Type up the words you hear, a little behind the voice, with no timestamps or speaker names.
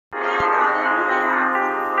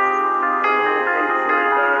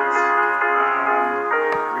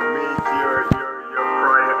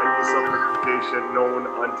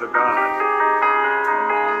to God.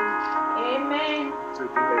 Amen. Today,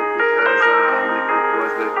 because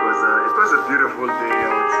it was a beautiful day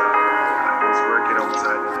outside. I was working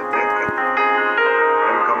outside on the deck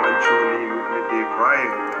and coming through midday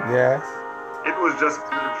crying. Yes. It was just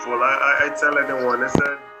beautiful. I tell anyone, I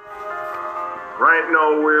said, right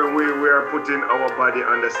now we are putting our body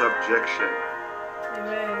under subjection.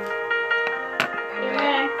 Amen.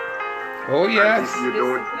 Amen. Oh yes. And if you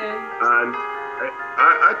don't, and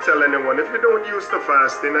I tell anyone, if you don't use the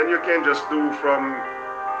fasting and you can just do from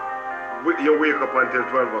you wake up until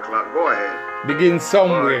 12 o'clock, go ahead. Begin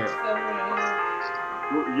somewhere.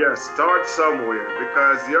 Yes, start somewhere,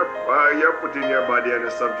 because you're putting your body under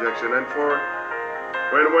subjection. And for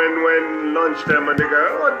when lunchtime and they go,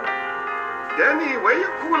 oh, Danny, where you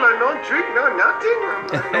cool and don't drink, no nothing, I'm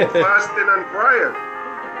like, no fasting and prayer.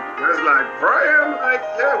 It's like prayer. I'm like,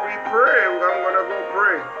 yeah, we pray. I'm gonna go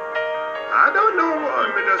pray. I don't know.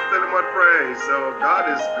 Let me just tell them what prayer is. So God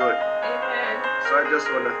is good. Amen. So I just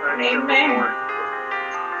want to thank the Lord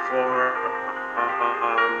for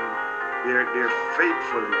their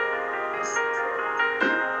faithfulness.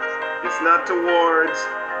 It's not towards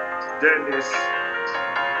Dennis,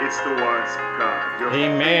 it's towards God. Your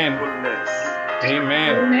Amen. faithfulness.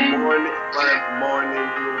 Amen. Morning by morning,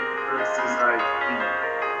 your mercies I see.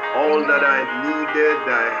 All that I needed,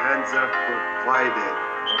 thy hands have provided.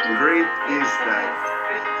 Great is thy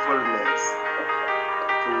faithfulness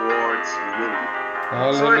towards me.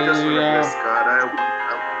 Hallelujah. So I just want to bless God. I will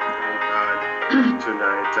thank God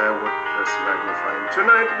tonight. I will just magnify Him.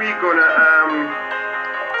 Tonight we're gonna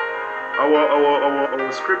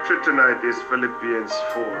our scripture tonight is Philippians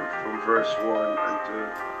 4 from verse 1 until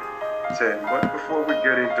 10. But before we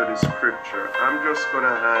get into the scripture, I'm just gonna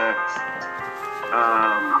ask.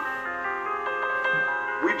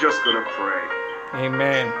 We're just gonna pray.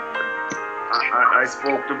 Amen. I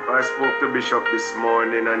spoke to Bishop this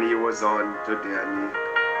morning, and he was on today, and he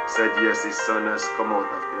said yes, his son has come out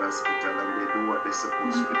of the hospital and they do what they're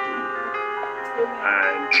supposed to do,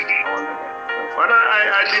 and all of that stuff. And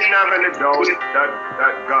I didn't have any doubt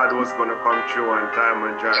that God was gonna come through on time,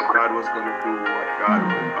 and God was gonna do what God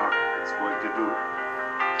was going to do.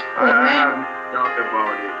 I have no doubt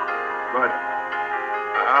about it. But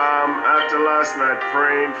after last night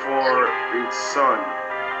praying for his son,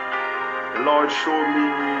 the Lord showed me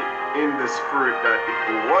in the spirit that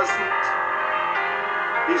it wasn't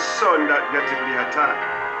his son that getting the attack.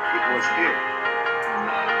 It was him.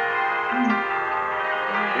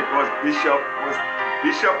 It was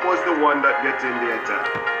Bishop was the one that getting the attack.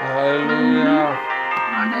 Hallelujah.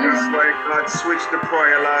 And that's why God switched the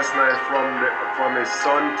prayer last night from his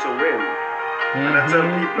son to him. And I tell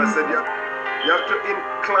people, I said, you have to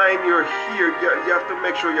incline your ear. You have to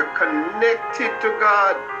make sure you're connected to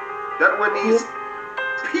God. That when He's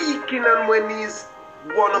speaking and when He's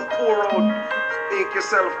want to pour out, make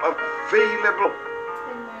yourself available.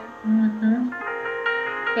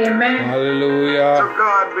 Amen. Hallelujah. To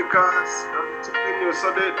God, because I'm telling you,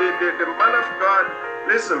 so the man of God,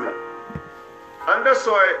 listen to me. And that's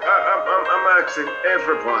why I'm asking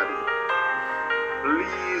everybody,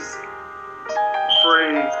 please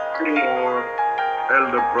pray for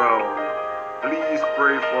Elder Brown. Please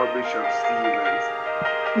pray for Bishop Stevens.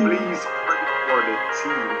 Please pray for the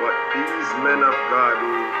team. But these men of God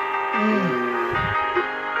who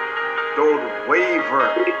don't waver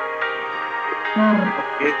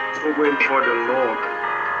into win for the Lord,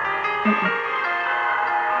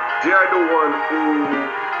 they are the one who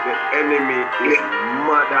the enemy is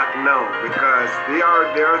mad at now, because they are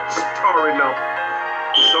storing up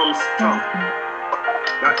some stuff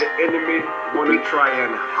that the enemy want to try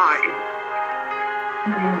and hide.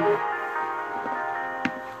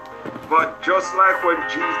 But just like when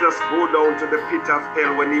Jesus go down to the pit of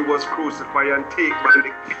hell when he was crucified and take back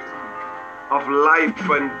the key of life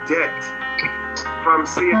and death from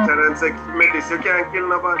Satan and say, "Me this, you can't kill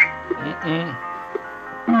nobody."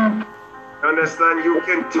 Understand? You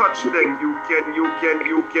can touch them, you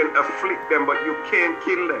can afflict them, but you can't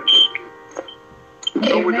kill them.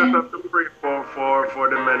 So we just have to pray for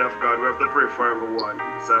the men of God. We have to pray for everyone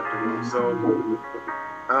this afternoon. So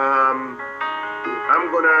I'm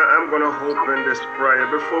gonna open this prayer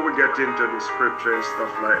before we get into the scripture and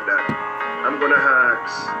stuff like that. I'm gonna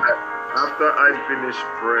ask, after I finish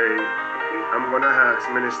praying, I'm gonna ask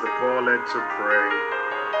Minister Paulette to pray.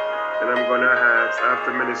 And I'm gonna ask,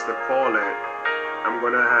 after Minister Paulette, I'm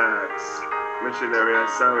gonna ask Missionary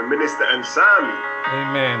Ansami, Minister Ansami.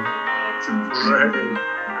 Amen. To pray.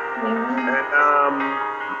 And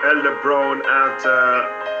Elder Brown after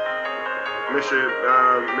Minister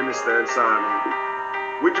Ansami.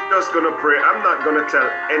 We're just going to pray. I'm not going to tell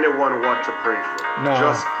anyone what to pray for. No.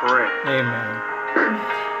 Just pray. Amen.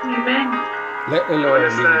 Amen. Let the Lord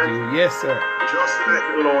lead Understand? you. Yes, sir. Just let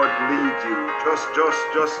the Lord lead you.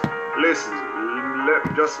 Just listen.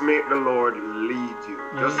 Just make the Lord lead you.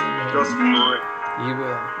 Just pray. He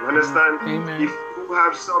will. You understand? Amen. If you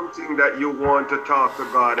have something that you want to talk to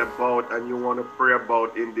God about and you want to pray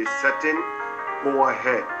about in this setting, go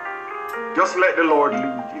ahead. Just let the Lord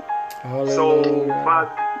lead you. So, Hallelujah.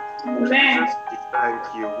 Father, Amen. Jesus, we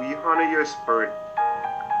thank you. We honor your spirit.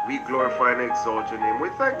 We glorify and exalt your name. We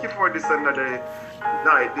thank you for this another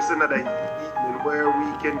night, this another evening where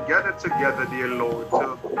we can gather together, dear Lord,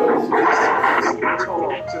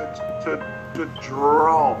 to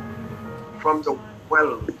draw from the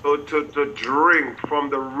well, to drink from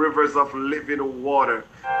the rivers of living water,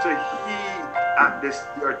 to eat at this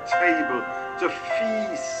your table, to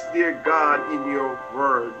feast, dear God, in your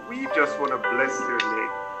word. We just want to bless your name.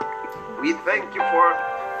 We thank you for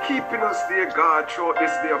keeping us, dear God, throughout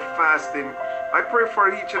this day of fasting. I pray for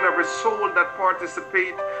each and every soul that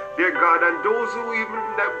participate, dear God, and those who even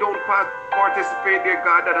don't participate, dear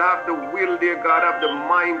God, that have the will, dear God, have the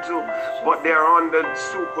mind to, but they're under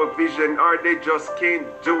supervision, or they just can't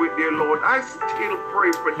do it, dear Lord. I still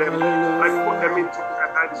pray for them. I put them into your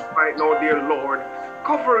hands right now, dear Lord.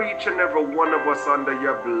 Cover each and every one of us under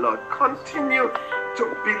your blood. Continue to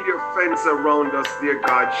build your fence around us, dear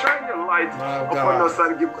God. Shine your light upon us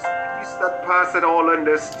and give us peace that passeth all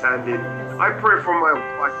understanding. I pray for my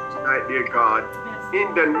wife tonight, dear God.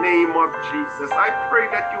 In the name of Jesus, I pray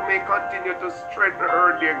that you may continue to strengthen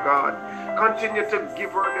her, dear God. Continue to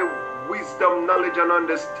give her the wisdom, knowledge, and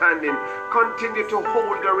understanding. Continue to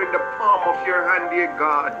hold her in the palm of your hand, dear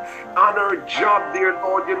God. On her job, dear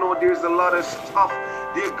Lord, you know there's a lot of stuff,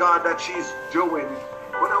 dear God, that she's doing.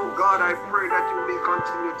 But oh God, I pray that you may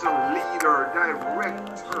continue to lead her,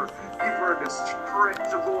 direct her, give her the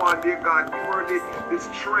strength to go on, dear God. Give her the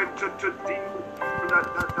strength to deal with that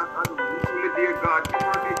unruly, dear God. Give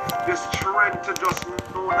her the strength to just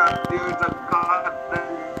know that there is a God that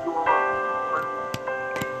you are,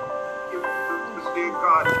 dear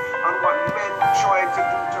God. And what men trying to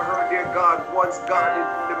do to her, dear God, once God is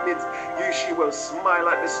in the midst, she will smile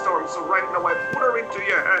at the storm. So right now I put her into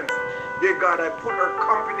your hands. Dear God, I put her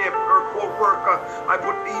company, I put her co-worker, I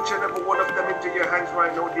put each and every one of them into your hands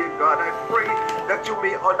right now, dear God. I pray that you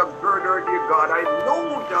may undergird her, dear God. I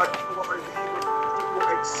know that you are able to do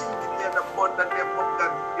exceedingly and abundantly above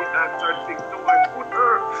that we ask or think. So I put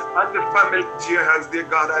her and the family into your hands, dear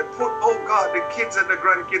God. I put, oh God, the kids and the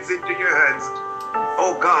grandkids into your hands.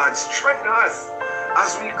 Oh God, strengthen us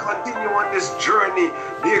as we continue on this journey.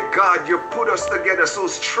 Dear God, you put us together, so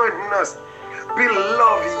strengthen us. Build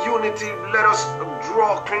love, unity. Let us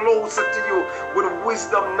draw closer to you with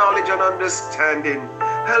wisdom, knowledge, and understanding.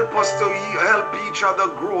 Help us to help each other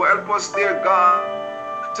grow. Help us, dear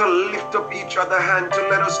God, to lift up each other's hand, to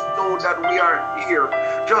let us know that we are here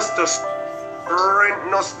just to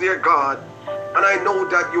strengthen us, dear God. And I know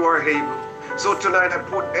that you are able. So tonight I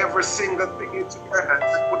put every single thing into your hands.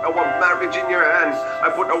 I put our marriage in your hands.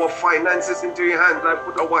 I put our finances into your hands. I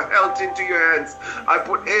put our health into your hands. I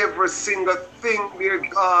put every single thing, dear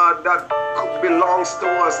God, that belongs to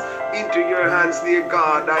us into your hands, dear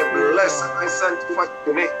God. I bless and I sanctify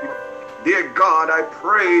your name. Dear God, I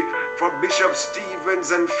pray for Bishop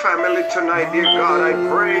Stevens and family tonight, dear God. I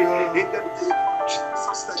pray in the name of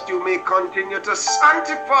Jesus that you may continue to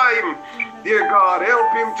sanctify him. Dear God,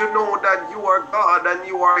 help him to know that you are God and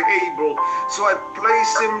you are able. So I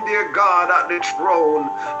place him, dear God, at the throne,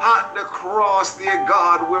 at the cross, dear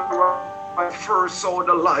God, where I first saw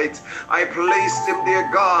the light. I placed him, dear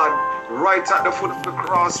God, right at the foot of the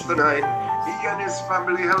cross tonight. He and his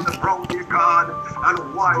family held the brown, dear God,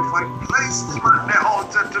 and wife. I placed him at the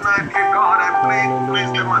altar tonight, dear God. I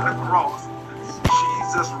placed him at the cross.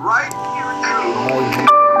 Jesus, right here in the Lord.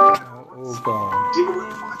 Oh God. They will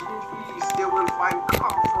find peace, they will find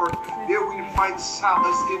comfort, they will find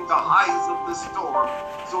solace in the highs of the storm.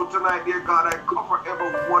 So tonight, dear God, I cover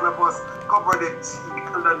every one of us, cover the T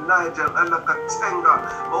and the Nigel and the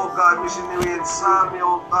Katenga. Oh God, missionary and Sammy,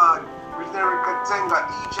 oh God. Missionary Katenga,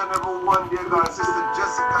 each and every one, dear God, Sister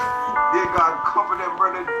Jessica, dear God, cover them,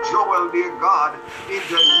 Brother Joel, dear God, in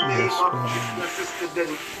the name of Jesus, Sister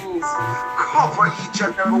Denise, cover each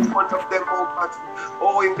and every one of them, oh God,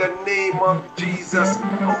 oh, in the name of Jesus,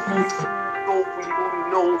 you know.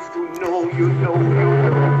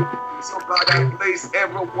 So God, I place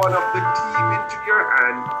every one of the team into your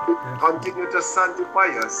hand, continue to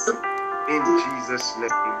sanctify us, in Jesus'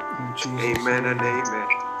 name, amen and amen.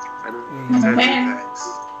 And thanks.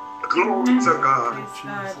 Glory to God. Praise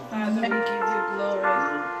God. Father, we give you glory.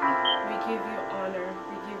 We give you honor.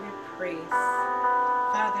 We give you praise.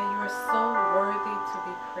 Father, you are so worthy to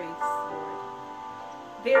be praised, Lord.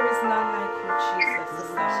 There is none like you, Jesus.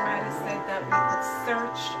 The songwriter said that we could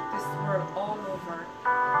search this world all over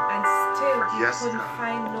and still we couldn't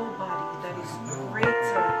find nobody that is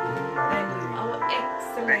greater than you. How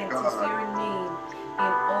excellent is your name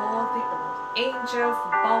in all the earth. Angels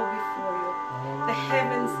bow before you. The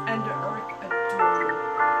heavens and the earth adore you.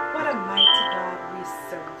 What a mighty God we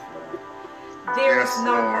serve, Lord. There is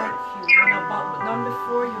none like you, none above, none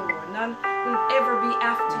before you, Lord. None will ever be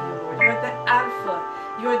after you, Lord. You're the Alpha,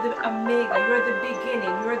 you're the Omega, you're the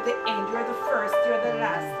beginning, you're the end, you're the first, you're the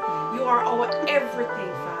last. You are our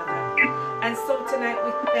everything, Father. And so tonight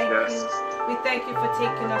we thank you. We thank you for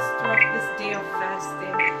taking us through this day of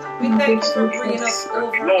fasting. We thank you for bringing us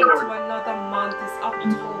over into another month, this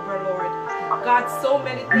October, Lord. God, so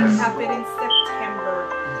many things happened in September.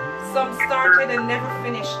 Some started and never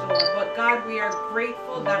finished, Lord. But God, we are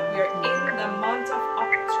grateful that we are in the month of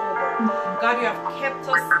October. God, you have kept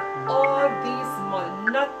us all these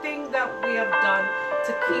months. Nothing that we have done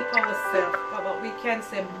to keep ourselves, but we can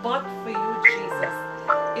say, but for you, Jesus.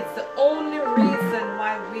 It's the only reason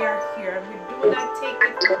why we are here. We do not take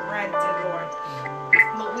it for granted, Lord.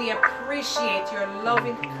 But we appreciate your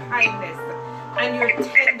loving kindness and your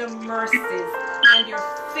tender mercies and your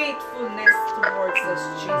faithfulness towards us,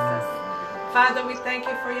 Jesus. Father, we thank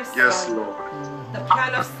you for your Son, the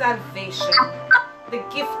plan of salvation, the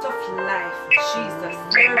gift of life, Jesus,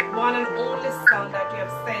 your one and only Son that you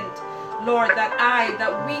have sent, Lord,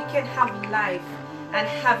 that we can have life and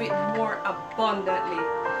have it more abundantly.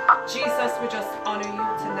 Jesus, we just honor you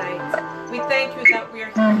tonight. We thank you that we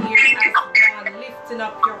are here as one, lifting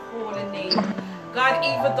up your holy name. God,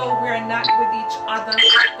 even though we are not with each other,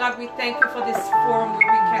 God, we thank you for this forum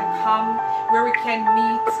where we can come, where we can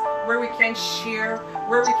meet, where we can share,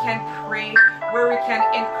 where we can pray, where we can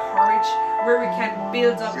encourage, where we can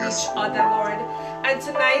build up each other, Lord. And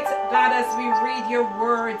tonight, God, as we read your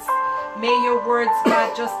words, may your words,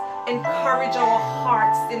 God, just encourage our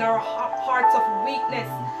hearts in our hearts of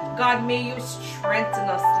weakness. God, may you strengthen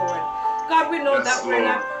us, Lord. God, we know that we're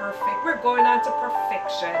not perfect. We're going on to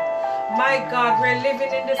perfection. My God, we're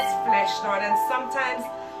living in this flesh, Lord, and sometimes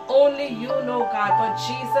only you know, God. But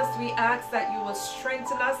Jesus, we ask that you will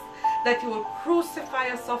strengthen us, that you will crucify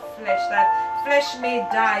us of flesh, that flesh may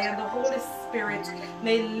die and the Holy Spirit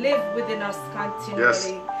may live within us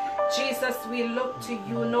continually. Yes. Jesus, we look to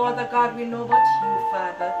you. No other God we know but you,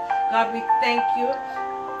 Father. God, we thank you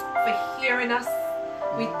for hearing us.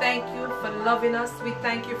 We thank you for loving us. We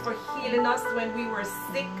thank you for healing us when we were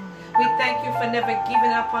sick. We thank you for never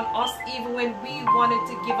giving up on us, even when we wanted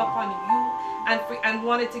to give up on you and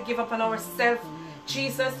wanted to give up on ourselves.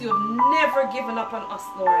 Jesus, you have never given up on us,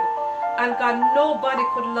 Lord. And God, nobody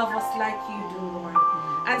could love us like you do, Lord.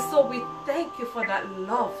 And so we thank you for that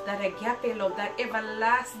love, that agape love, that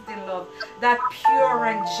everlasting love, that pure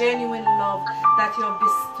and genuine love that you have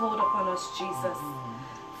bestowed upon us, Jesus.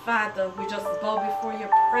 Father, we just bow before your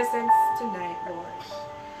presence tonight, Lord.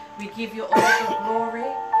 We give you all the glory.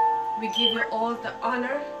 We give you all the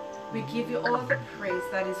honor. We give you all the praise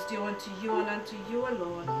that is due unto you and unto you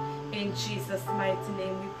alone. In Jesus' mighty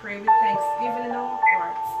name we pray with thanksgiving in our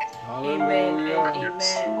hearts. Amen and amen.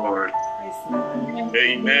 Yes, Lord. Praise God.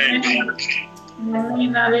 Amen.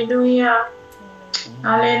 Amen. Alléluia.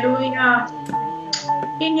 Alléluia.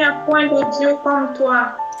 Il n'y a point de Dieu comme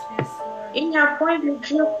toi. Yes, Lord. Il n'y a point de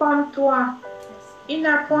Dieu comme toi. Il n'y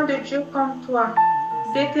a point de Dieu comme toi.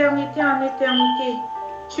 D'éternité en éternité.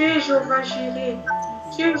 Tu es Jéhovah Jireh.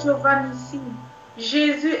 Tu es Jéhovah Nissi.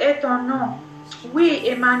 Jésus est ton nom. Oui,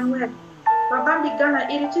 Emmanuel. Baba Bigana,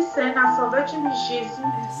 il est Seigneur, sauveur, tu es Jésus.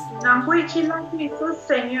 Nango ichi lanki so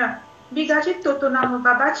Seigneur. Bigachi toto na mo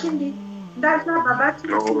baba chimbi. Daja baba chi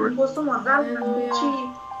boso moza nandochi.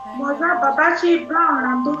 Moza baba chi Brown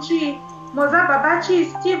nandochi. Moza baba chi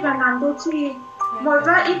Steven nandochi.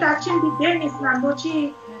 Moza ita chimbi Dennis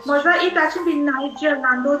nandochi. Moza ita chimbi Nigel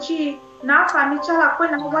nandochi. Na fami chala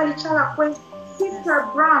kwe na wali chala kwe. Sister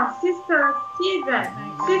Brown, Sister Steven,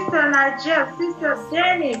 Sister Nigel, Sister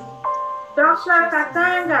Dennis, Dr.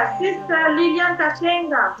 Katanga, Sister Lilian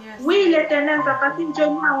Katenga. Oui, l'Éternel, Zapati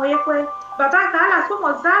Njoma Oyekwe. Baba Kala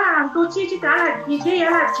Somo Zala Nantochi Tala Gide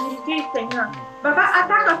Yala Jiridi, Seigneur. Baba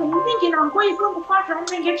ataka kumingi na ngo izo mkwanja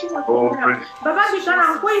mwenge chimo Seigneur. Baba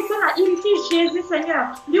bikana ngo izo na iriti Jésus Seigneur.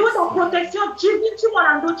 Liu ta protection divine chimo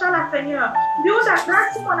na ndocha la Seigneur. Liu ta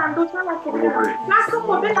grâce chimo na ndocha la Seigneur. Lasso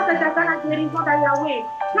kobe na katata na guérison da Yahweh.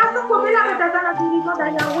 Lasso kobe na katata na guérison da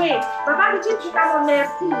Yahweh. Baba bichi chikamo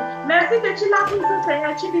merci. Merci de chila kuzo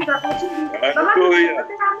Seigneur chili za kuchili. Baba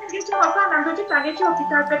bichi na mwenge chimo kwa na ndochi tangechi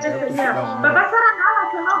hospital pete Seigneur. Baba sara na ala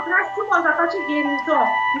kena grâce chimo za kachi guérison.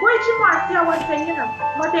 Ngo chimo asia wa Seigneur,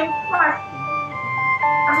 motem pas.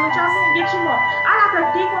 Ando chamo ngechimo. Ala ka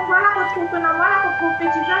décongo, ala ka profena, ala ka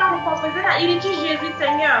prophétiser, ala ka confesser na iriti Jésus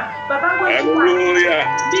Seigneur. Baba ngo chimo.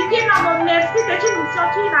 Bikina mon merci de tu mission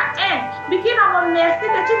tu na Bikina mon merci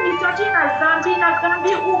de tu mission tu na Zambie, na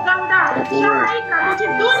Gambie, Uganda. Jamaïque na tu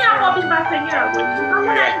dunia mo biba Seigneur.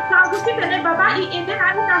 Baba na isangu ti tene baba I ende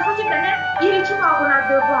na ni na so ti tene iriti mo akona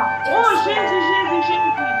devant. Oh Jésus.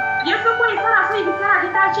 Yesu kwa ifana so ibisara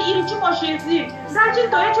ditachi iri chimo Jésus. Dachi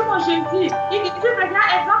to chimo Jésus. Iki tu venya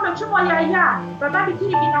exemple chimo yaya. Baba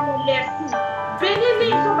bitiri bina mon merci. Bénis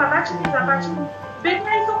les so baba chimo zabachi.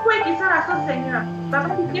 Bénis so kwa ikisara so Seigneur. Baba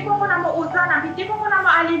bitiri kwa na mo ozana, bitiri kwa na mo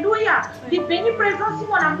alléluia. Di bénis présence si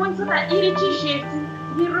mon amour so na iri chi Jésus.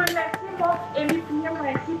 Di remercie mo et mi prière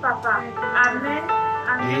merci papa. Amen.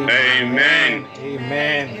 Amen.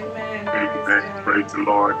 Praise the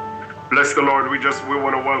Lord. Bless the Lord. We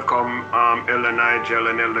want to welcome Elder Nigel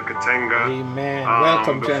and Elder Katenga. Amen.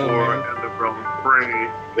 Welcome, gentlemen. Elder Brown pray.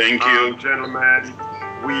 Thank you, gentlemen.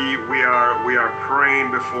 We are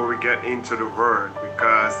praying before we get into the word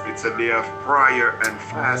because it's a day of prayer and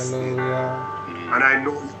fasting. Hallelujah. And I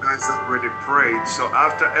know you guys already prayed. So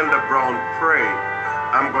after Elder Brown prayed,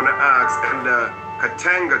 I'm going to ask Elder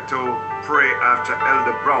Katenga to pray after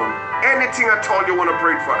Elder Brown. Anything at all you want to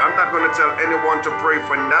pray for. I'm not going to tell anyone to pray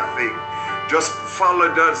for nothing. Just follow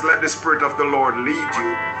us. Let the Spirit of the Lord lead you.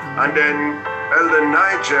 And then Elder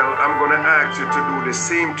Nigel, I'm going to ask you to do the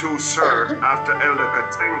same too, sir, after Elder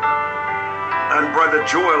Katenga. And Brother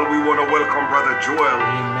Joel, we want to welcome Brother Joel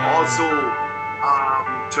also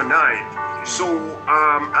tonight. So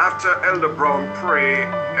after Elder Brown pray,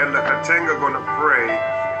 Elder Katenga going to pray.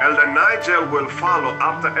 Elder Nigel will follow.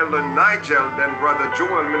 After Elder Nigel, then Brother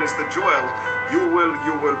Joel, Minister Joel, you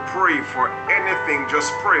will pray for anything.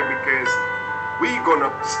 Just pray because we're gonna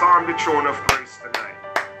storm the throne of grace tonight.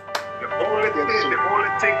 The only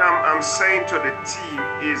thing I'm saying to the team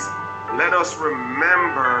is let us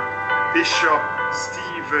remember Bishop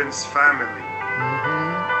Stephen's family.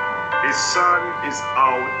 His son is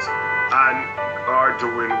out and are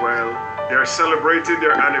doing well. They're celebrating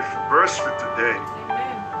their anniversary today.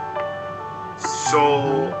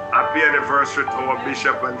 So happy anniversary to our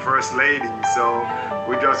bishop and first lady. So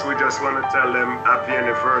we just want to tell them happy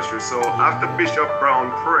anniversary. So after Bishop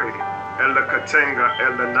Brown pray, Elder Katenga,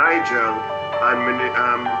 Elder Nigel,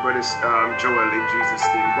 and Brother Joel in Jesus'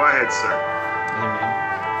 name. Go ahead, sir. Amen.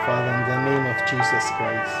 Father, in the name of Jesus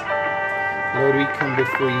Christ, Lord, we come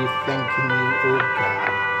before you thanking you, O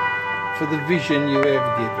God, for the vision you have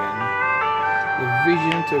given. The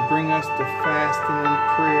vision to bring us to fasting and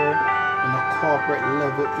prayer on a corporate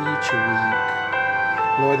level each week.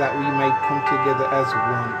 Lord, that we might come together as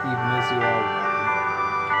one, even as you are one.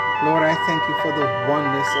 Lord, I thank you for the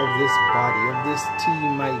oneness of this body, of this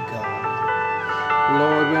team, my God.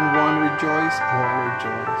 Lord, when one rejoice, all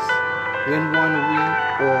rejoice. When one weep,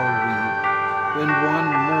 all weep. When one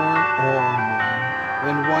mourn, all mourn.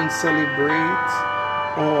 When one celebrates,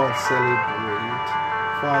 all celebrate.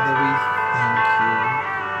 Father, we thank you.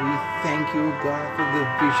 We thank you, God, for the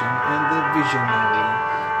vision and the visionary.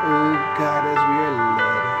 Oh God, as we are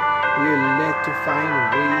led to find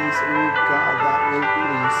ways, oh God, that will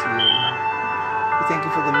please you. We thank you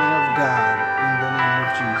for the man of God in the name of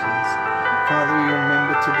Jesus. Father, we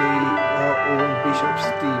remember today our own Bishop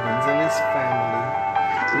Stevens and his family.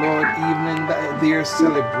 Lord, even in their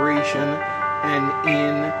celebration and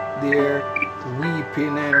in their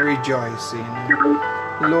weeping and rejoicing.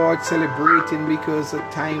 Lord, celebrating because of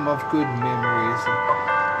time of good memories.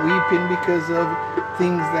 Weeping because of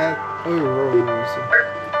things that arose.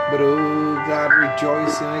 But oh God,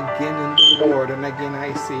 rejoicing again in the Lord. And again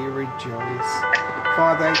I say rejoice.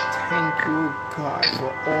 Father, I thank you, God,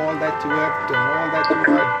 for all that you have done, all that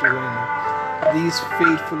you are doing. These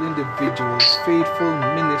faithful individuals, faithful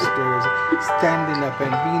ministers, standing up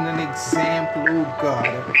and being an example, oh God,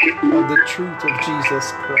 of the truth of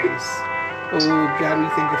Jesus Christ. Oh God, we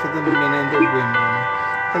thank you for the men and the women.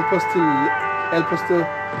 Help us to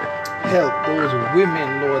help those women,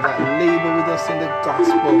 Lord, that labor with us in the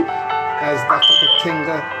gospel, as Dr.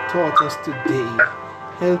 Katenga taught us today.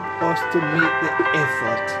 Help us to make the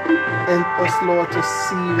effort. Help us, Lord, to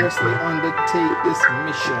seriously undertake this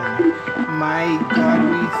mission. My God,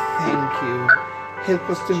 we thank you. Help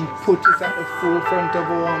us to put it at the forefront of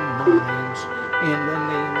our minds in the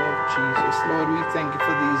name of Jesus. Lord, we thank you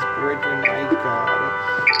for these brethren, my God.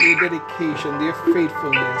 Their dedication, their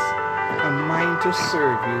faithfulness, a mind to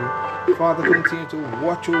serve you. Father, continue to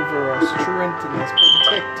watch over us, strengthen us,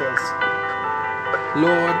 protect us.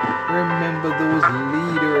 Lord, remember those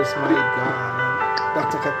leaders, my God.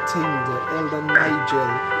 Dr. Katinga, Elder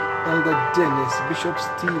Nigel, Elder Dennis, Bishop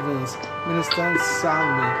Stevens, Minister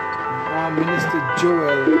Ansalmi, Minister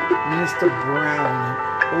Joel, Minister Brown.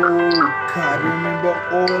 Oh God, remember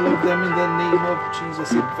all of them in the name of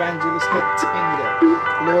Jesus. Evangelist Katinga,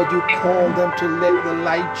 Lord, you call them to let the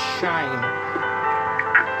light shine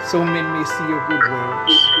so men may see your good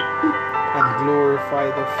works and glorify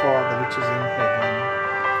the Father which is in heaven.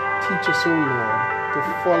 Teach us, O Lord, to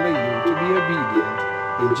follow you, to be obedient.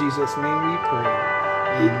 In Jesus' name we pray.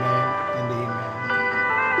 Amen and amen.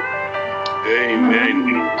 Amen.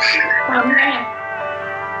 Amen.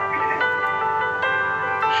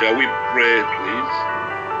 Shall we pray, please?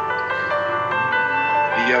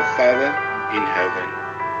 Dear Father in heaven,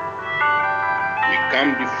 we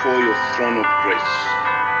come before your throne of grace.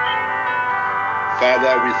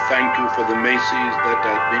 Father, we thank you for the mercies that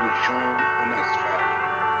have been shown on us, Father.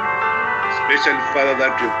 Especially, Father,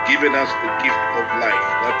 that you've given us the gift of life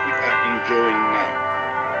that we are enjoying now.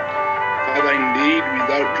 Father, indeed,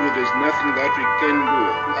 without you, there's nothing that we can do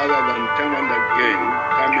other than time and again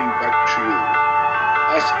coming back to you,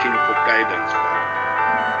 asking for guidance, Father.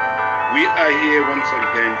 We are here once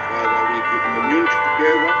again, Father, with the community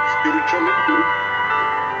together spiritually.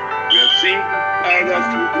 We are seeing others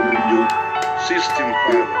through your system,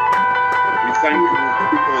 Father. We thank you for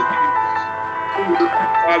all this.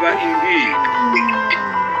 Father, indeed,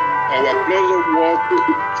 our closer walk with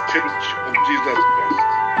the Church of Jesus Christ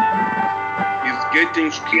is getting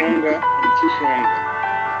stronger and stronger.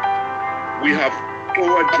 We have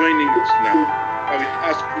power joining us now. I will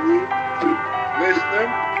ask you to bless them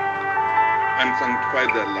and sanctify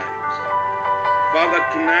their lives. Father,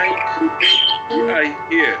 tonight we are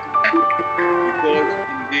here because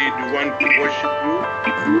indeed we want to worship you,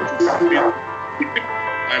 to speak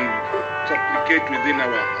and supplicate within our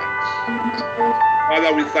hearts.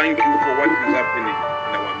 Father, we thank you for what is happening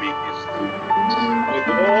in our midst.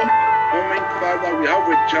 Although, moment, Father, we have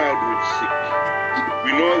a child who is sick.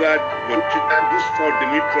 We know that this child,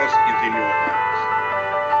 Demetrius, is in your hands.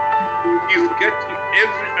 He is getting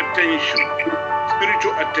every attention,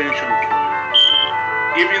 spiritual attention from you.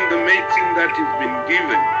 Even the medicine that has been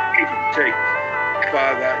given to take,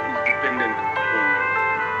 Father, is dependent upon you.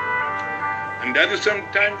 And at the same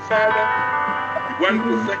time, Father, we want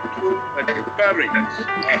to thank you that the parents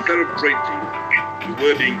are celebrating the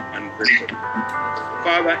wedding anniversary.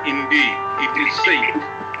 Father, indeed, it is said,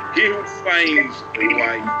 he who finds a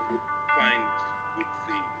wife finds good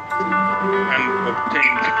thing and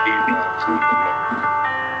obtains favor from the Lord.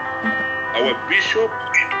 Our Bishop,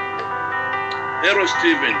 Errol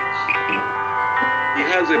Stevens, he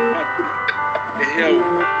has a partner, a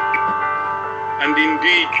helper, and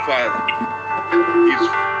indeed, Father,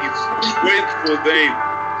 it's great for them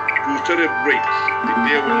to celebrate the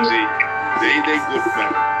day when they got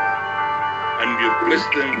married, and we have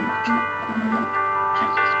blessed them with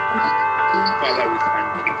Jesus Christ. Father, we thank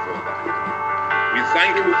you for that. We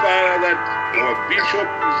thank you, Father, that our Bishop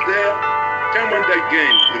is there. Time and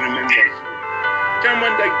again, he remembers you. Time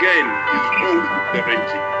and again, he's always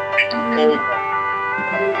directing all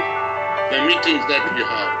the meetings that we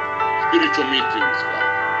have, spiritual meetings, Father.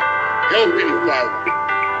 Help him, Father,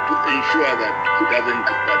 to ensure that he doesn't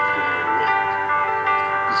depart from your word.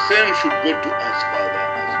 The same should go to us, Father,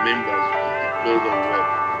 as members of the Global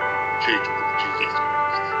Work Church of Jesus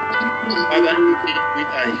Christ. Father, indeed, we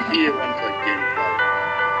are here once again, Father.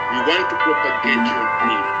 We want to propagate your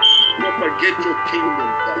name, propagate your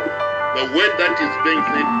kingdom, Father. The word that is being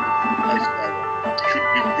said to us, Father, should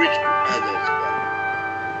be preached to others, Father.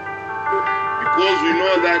 Because we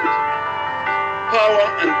know that power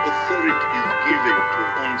and authority is given to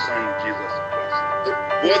your own Son, Jesus Christ,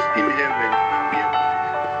 both in heaven and in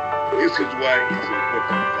earth. This is why it's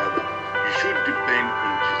important, Father. We should depend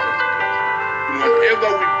on Jesus Christ. In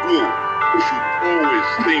whatever we do, we should always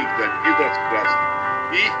think that Jesus Christ,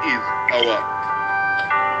 he is our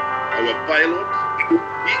pilot,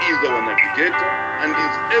 he is our navigator, and he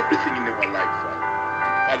is everything in our life, Father.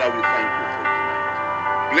 Father, we thank you for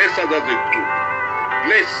tonight. Bless us as a group.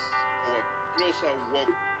 Bless our closer walk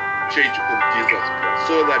Church of Jesus Christ,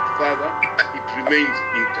 so that, Father, it remains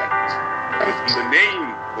intact. In the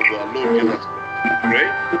name of our Lord Jesus Christ. We pray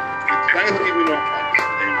with thanksgiving in our hearts.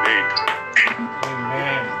 Amen.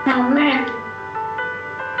 Amen. Amen.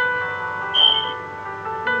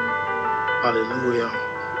 Hallelujah.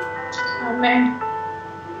 Amen.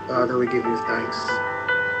 Father, we give you thanks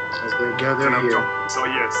as we're gathered And I'm here. talking. So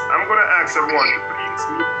yes, I'm gonna ask everyone to please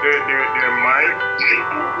mute their mic,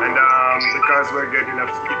 and because we're getting a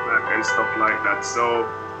feedback and stuff like that. So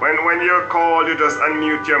when you're called, you just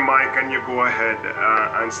unmute your mic and you go ahead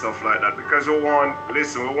and stuff like that. Because we want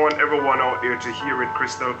everyone out there to hear it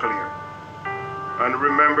crystal clear. And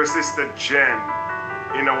remember, Sister Jen,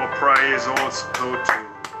 in our prayers also too.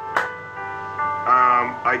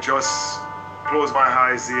 I just close my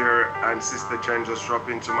eyes here, and Sister Jen just dropped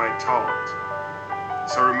into my thought.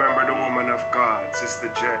 So remember the woman of God,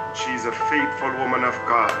 Sister Jen. She's a faithful woman of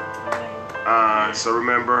God. So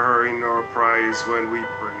remember her in our prayers when we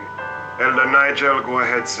pray. Elder Nigel, go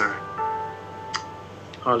ahead, sir.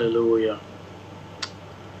 Hallelujah.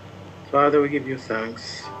 Father, we give you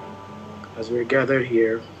thanks as we're gathered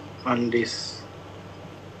here on this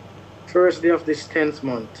first day of this 10th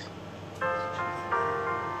month,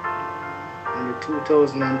 in the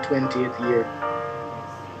 2020th year.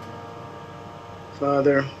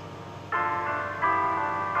 Father,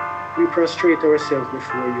 we prostrate ourselves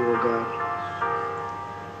before you, O God,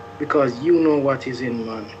 because you know what is in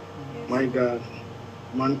man. My God,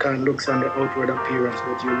 mankind looks on the outward appearance,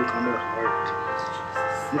 but you look on the heart.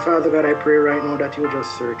 And Father God, I pray right now that you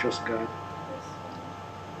just search us, God.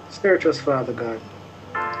 Search us, Father God,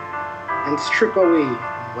 and strip away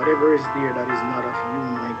whatever is there that is not of you,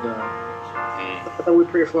 my God. Father, we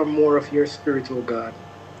pray for more of your spirit, O God,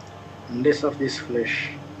 and less of this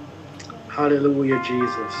flesh. Hallelujah,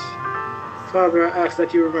 Jesus. Father, I ask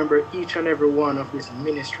that you remember each and every one of this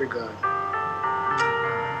ministry, God.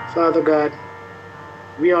 Father God,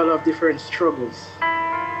 we all have different struggles.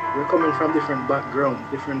 We're coming from different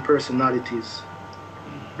backgrounds, different personalities,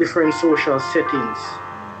 different social settings.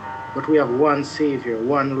 But we have one Savior,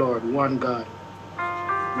 one Lord, one God,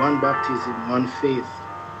 one baptism, one faith.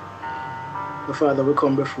 So Father, we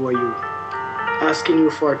come before you, asking you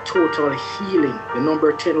for total healing. The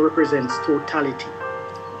number 10 represents totality,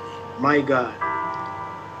 my God.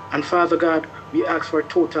 And Father God, we ask for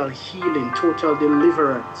total healing, total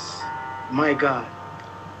deliverance, my God,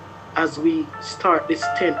 as we start this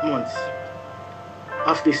 10th month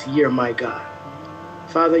of this year, my God.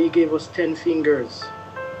 Father, you gave us 10 fingers,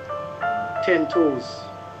 10 toes,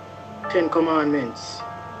 10 commandments.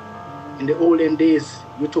 In the olden days,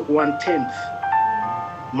 you took 1/10,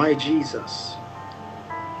 my Jesus.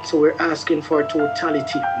 So we're asking for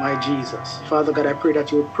totality, my Jesus. Father God, I pray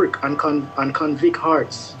that you will prick and convict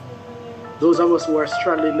hearts. Those of us who are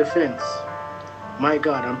straddling the fence, my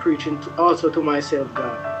God, I'm preaching also to myself,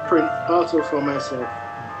 God. Praying also for myself,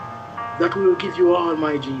 that we will give you all,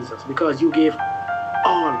 my Jesus, because you gave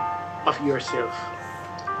all of yourself,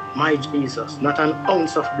 my Jesus. Not an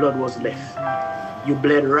ounce of blood was left. You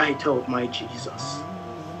bled right out, my Jesus.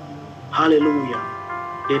 Hallelujah.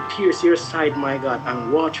 They pierced your side, my God,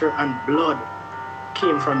 and water and blood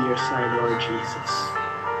came from your side, Lord Jesus.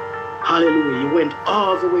 Hallelujah. You went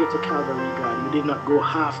all the way to Calvary, God. You did not go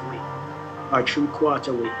halfway or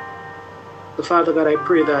 3/4 way. So, Father God, I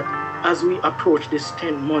pray that as we approach this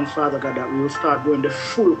 10th month, Father God, that we will start going the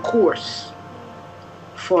full course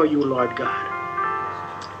for you, Lord God.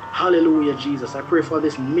 Hallelujah, Jesus. I pray for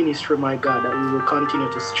this ministry, my God, that we will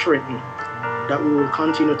continue to strengthen, that we will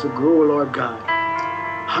continue to grow, Lord God.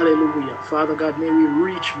 Hallelujah. Father God, may we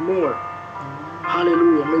reach more.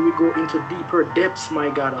 Hallelujah. May we go into deeper depths, my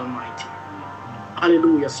God Almighty.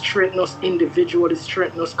 Hallelujah. Strengthen us individually,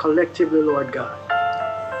 strengthen us collectively, Lord God.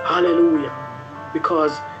 Hallelujah.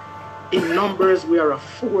 Because in numbers we are a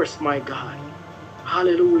force, my God.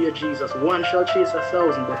 Hallelujah, Jesus. One shall chase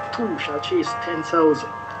 1,000, but two shall chase 10,000.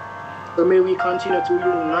 So may we continue to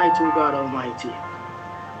unite, O God Almighty.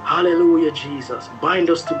 Hallelujah, Jesus. Bind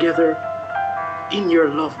us together in your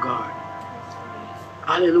love, God.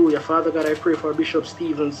 Hallelujah. Father God, I pray for Bishop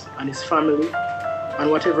Stevens and his family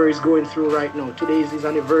and whatever he's going through right now. Today is his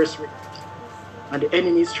anniversary, and the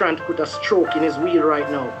enemy is trying to put a stroke in his wheel right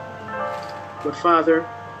now. But Father,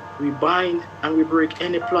 we bind and we break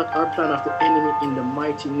any plot or plan of the enemy in the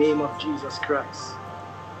mighty name of Jesus Christ.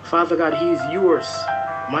 Father God, he is yours,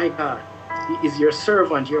 my God. He is your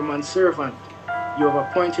servant, your manservant. You have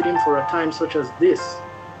appointed him for a time such as this.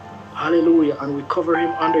 Hallelujah. And we cover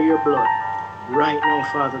him under your blood right now,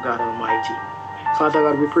 Father God Almighty. Father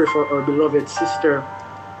God, we pray for our beloved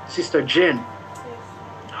Sister Jen.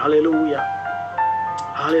 Hallelujah.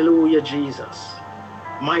 Hallelujah, Jesus.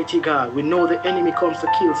 Mighty God, we know the enemy comes to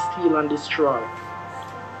kill, steal, and destroy.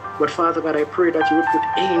 But Father God, I pray that you would put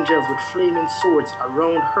angels with flaming swords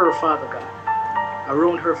around her, Father God,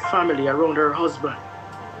 around her family, around her husband,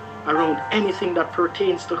 around anything that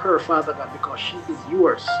pertains to her, Father God, because she is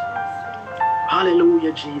yours.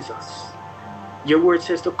 Hallelujah, Jesus. Your word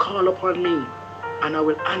says to call upon me, and I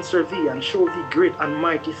will answer thee and show thee great and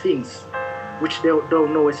mighty things which thou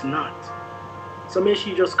knowest not. So may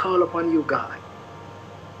she just call upon you, God.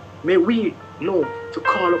 May we know to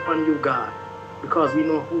call upon you, God, because we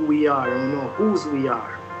know who we are and we know whose we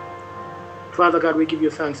are. Father God, we give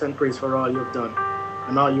you thanks and praise for all you've done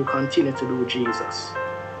and all you continue to do, Jesus.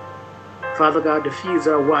 Father God, the fields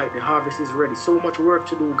are white, the harvest is ready. So much work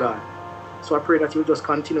to do, God. So I pray that you'll just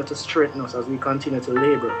continue to strengthen us as we continue to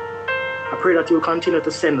labor. I pray that you'll continue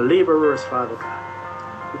to send laborers, Father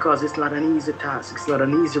God, because it's not an easy task. It's not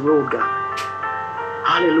an easy road, God.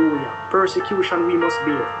 Hallelujah. Persecution we must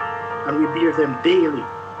bear, and we bear them daily.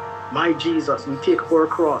 My Jesus, we take up our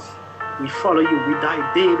cross. We follow you. We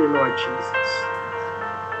die daily, Lord Jesus.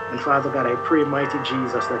 And Father God, I pray, mighty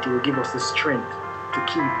Jesus, that you will give us the strength to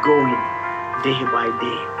keep going day by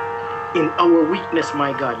day. In our weakness,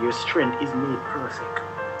 my God, your strength is made perfect.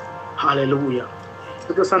 Hallelujah.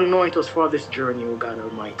 So just anoint us for this journey, O God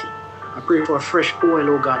Almighty. I pray for a fresh oil,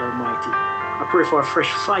 O God Almighty. I pray for a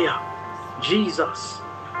fresh fire, Jesus.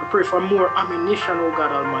 I pray for more ammunition, O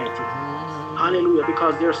God Almighty. Hallelujah,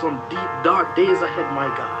 because there are some deep, dark days ahead, my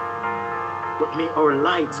God. But may our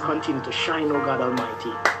lights continue to shine, O God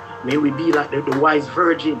Almighty. May we be like the wise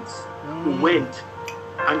virgins who went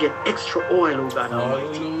and get extra oil, O God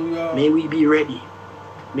Almighty. Hallelujah. May we be ready.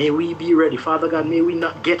 May we be ready. Father God, may we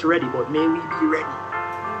not get ready, but may we be ready.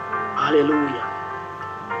 Hallelujah.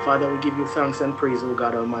 Father, we give you thanks and praise, O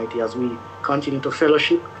God Almighty, as we continue to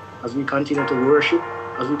fellowship, as we continue to worship,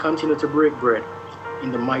 as we continue to break bread.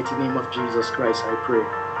 In the mighty name of Jesus Christ, I pray.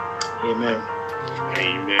 Amen.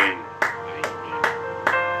 Amen.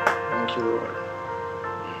 Thank you, Lord.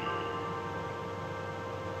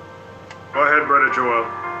 Go ahead, Brother Joel.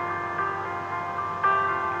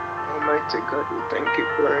 Almighty God, we thank you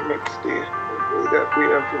for our next day, a day that we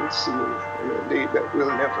haven't seen, and a day that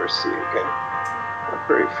we'll never see again. I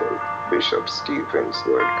pray for Bishop Stevens,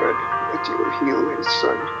 Lord God, that you will heal his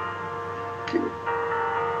son. Heal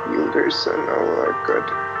their son, oh Lord God.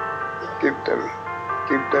 Give them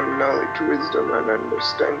knowledge, wisdom, and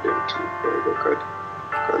understanding too, Father God.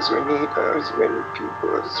 Because we need as many people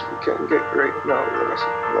as we can get right now,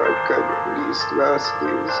 Lord God, in these last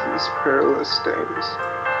days, these perilous times,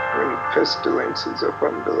 when pestilence is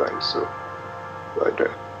upon the land. So,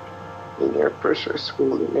 Father, in your precious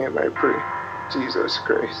holy name I pray, Jesus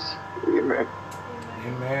Christ. Amen.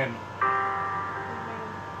 Amen.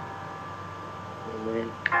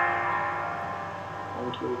 Amen.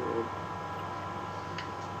 Thank you, Lord.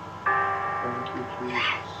 Thank you,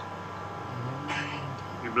 Jesus.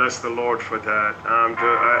 We bless the Lord for that.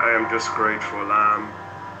 I am just grateful.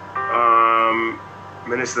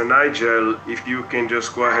 Minister Nigel, if you can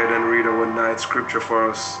just go ahead and read our night scripture for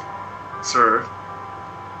us, sir.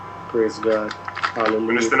 Praise God. Hallelujah.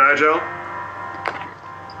 Minister Nigel?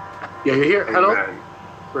 Yeah, you here? Hello? Amen.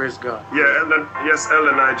 Praise God. Yeah, Elder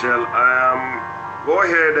Nigel. Go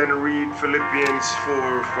ahead and read Philippians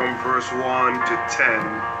 4 from verse 1 to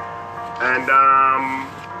 10. And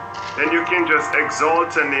then you can just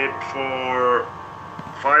exalt on it for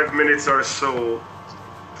 5 minutes or so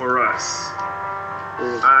for us.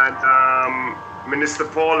 And Minister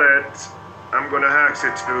Paulette, I'm going to ask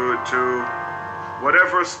you to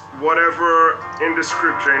whatever in the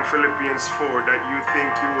scripture in Philippians 4 that you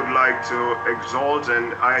think you would like to exalt,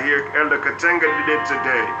 and I hear Elder Katenga did it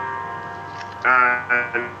today,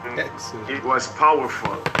 and Excellent. it was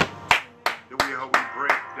powerful. The way how we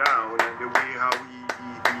break down and the way how we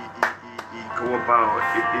go about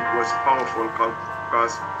it was powerful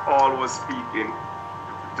because Paul was speaking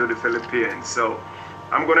to the Philippians. So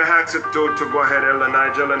I'm going to ask you to go ahead, Elder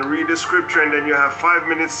Nigel, and read the scripture, and then you have 5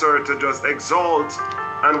 minutes, sir, to just exalt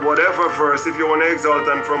and whatever verse. If you want to exalt,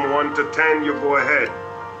 and from 1 to 10, you go ahead.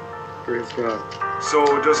 Praise God.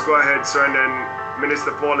 So just go ahead, sir, and then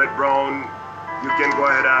Minister Paulette Brown, you can go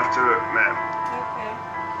ahead after, ma'am. Okay.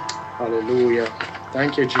 Hallelujah.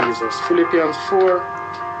 Thank you, Jesus. Philippians 4,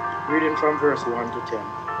 reading from verse 1 to 10.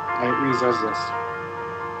 And it reads as this.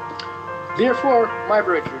 Therefore, my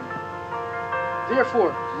brethren,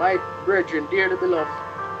 dearly beloved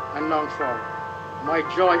and longed for, my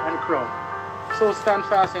joy and crown, so stand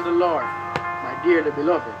fast in the Lord, my dearly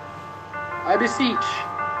beloved. I beseech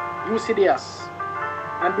Eusebius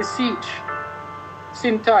and beseech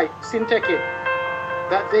Syntyche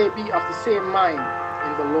that they be of the same mind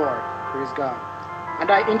in the Lord. Praise God.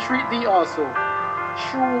 And I entreat thee also,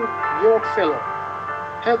 true yoke fellow.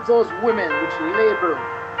 Help those women which labor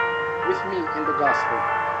with me in the gospel.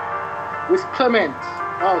 With Clement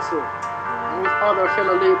also, and with other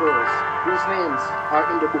fellow laborers whose names are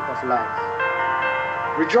in the book of life.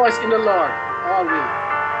 Rejoice in the Lord always,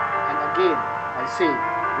 and again I say,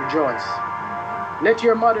 rejoice. Let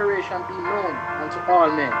your moderation be known unto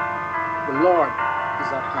all men. The Lord is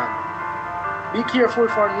at hand. Be careful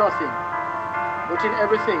for nothing, but in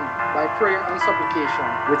everything by prayer and supplication,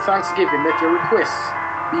 with thanksgiving, let your requests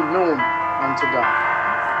be known unto God.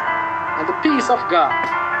 And the peace of God,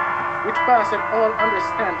 which passeth all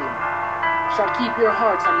understanding, shall keep your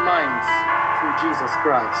hearts and minds through Jesus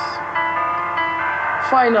Christ.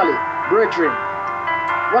 Finally, brethren,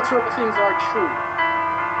 whatsoever things are true,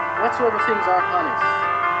 whatsoever things are honest,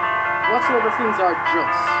 whatsoever things are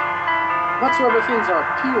just, whatsoever things are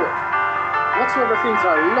pure, whatsoever things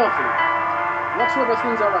are lovely, whatsoever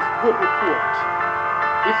things are of good report,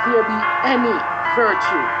 if there be any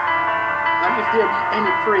virtue, and if there be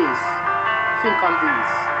any praise, think on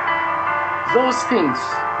these. Those things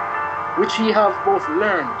which ye have both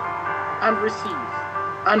learned and received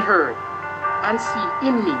and heard and see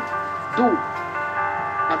in me, do,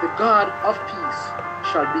 and the God of peace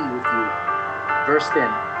shall be with you. Verse 10.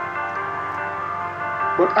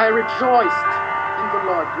 But I rejoiced in the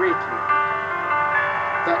Lord greatly,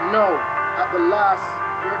 that now at the last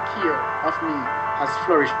your care of me has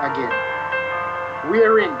flourished again,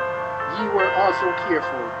 wherein ye were also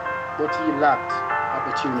careful, but ye lacked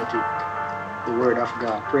opportunity. The word of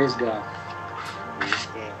God. Praise God.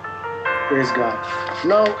 Praise God.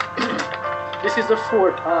 Now, this is the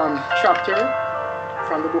fourth chapter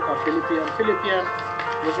from the book of Philippians. Philippians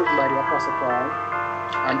was written by the Apostle Paul,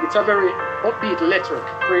 and it's a very upbeat letter.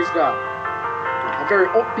 Praise God. A very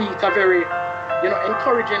upbeat, a very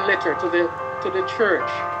encouraging letter to the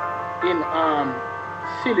church in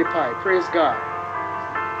Philippi. Praise God.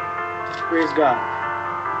 Praise God.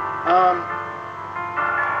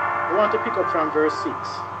 I want to pick up from verse 6,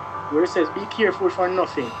 where it says, be careful for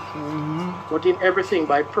nothing, but in everything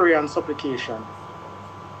by prayer and supplication,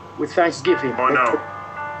 with thanksgiving. Oh no.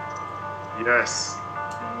 Yes.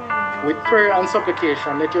 With prayer and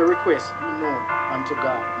supplication, let your requests be known unto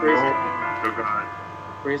God. Praise God.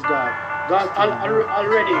 Praise God. God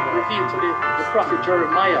already revealed to the prophet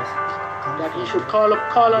Jeremiah that he should call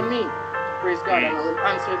on me. Praise God, and I will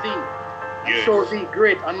answer thee, and show thee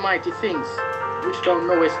great and mighty things which thou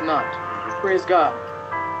knowest not. Praise God.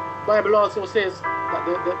 Bible also says that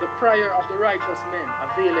the prayer of the righteous men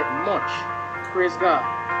availeth much. Praise God.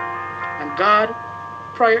 And God,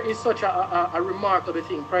 prayer is such a remarkable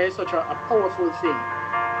thing. Prayer is such a powerful thing,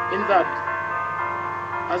 in that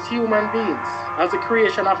as human beings, as the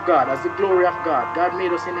creation of God, as the glory of God, God made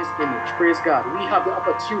us in his image. Praise God. We have the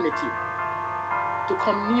opportunity to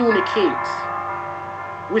communicate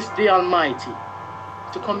with the Almighty,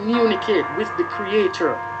 to communicate with the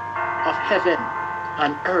Creator of heaven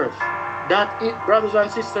and earth. That, brothers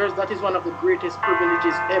and sisters, that is one of the greatest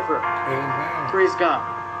privileges ever. Amen. Praise God.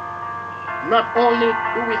 Not only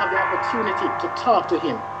do we have the opportunity to talk to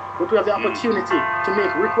him, but we have the opportunity to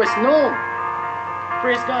make requests known.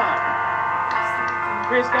 Praise God.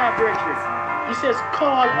 Praise God, brethren. He says,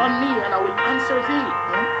 call on me and I will answer thee.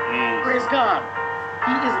 Praise God.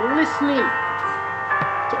 He is listening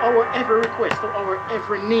to our every request, to our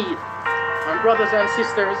every need. And brothers and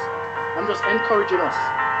sisters, I'm just encouraging us,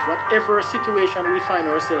 whatever situation we find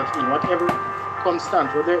ourselves in, whatever constant,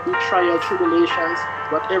 whether it be trial, tribulations,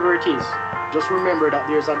 whatever it is, just remember that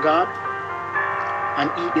there's a God, and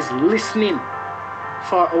he is listening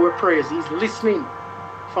for our prayers. He's listening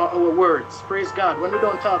for our words. Praise God. When we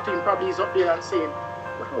don't talk to him, probably he's up there and saying,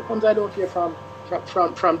 but how comes I don't hear from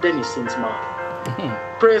Dennis since morning?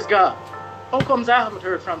 Praise God. How comes I haven't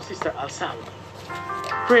heard from Sister Alsala?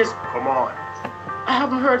 Praise. Come on. I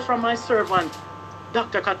haven't heard from my servant,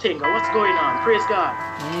 Dr. Katenga. What's going on? Praise God.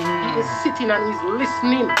 He is sitting and he's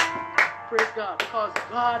listening. Praise God. Because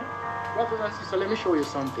God, brothers and sisters, let me show you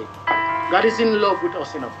something. God is in love with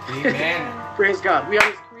us, Amen. Praise God. We are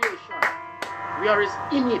his creation. We are his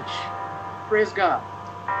image. Praise God.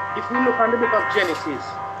 If we look on the book of Genesis,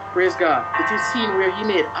 praise God, it is seen where he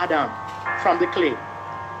made Adam from the clay.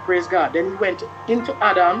 Praise God. Then he went into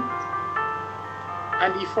Adam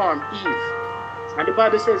and he formed Eve. And the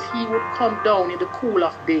Bible says he would come down in the cool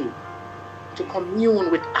of day to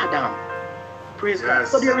commune with Adam. Praise God.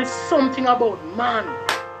 So there is something about man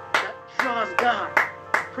that draws God.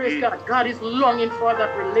 Praise God. God is longing for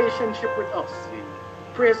that relationship with us.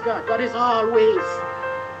 Praise God. God is always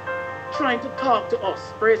trying to talk to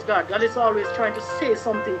us. Praise God. God is always trying to say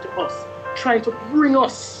something to us, trying to bring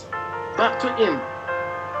us back to him.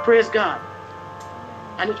 Praise God.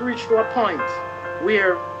 And it reached to a point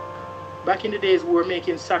where back in the days we were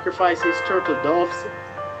making sacrifices, turtle doves.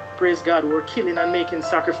 Praise God. We were killing and making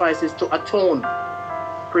sacrifices to atone.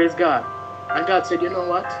 Praise God. And God said, you know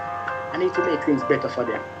what? I need to make things better for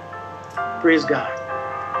them. Praise God.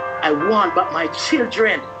 I want but my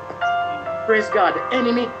children. Praise God. The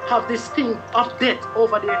enemy have this thing of death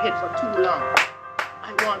over their head for too long.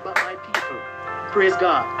 I want but my people. Praise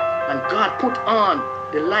God. And God put on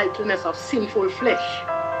the likeness of sinful flesh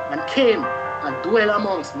and came and dwell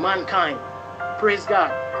amongst mankind. Praise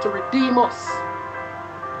God. To redeem us.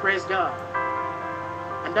 Praise God.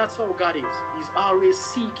 And that's how God is. He's always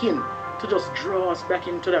seeking to just draw us back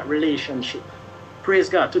into that relationship. Praise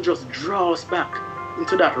God. To just draw us back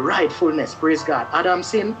into that rightfulness. Praise God. Adam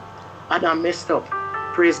sinned. Adam messed up.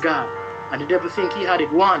 Praise God. And the devil think he had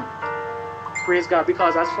it won. Praise God.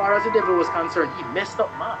 Because as far as the devil was concerned, he messed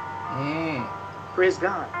up man. Praise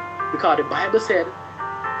God. Because the Bible said,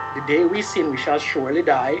 the day we sin, we shall surely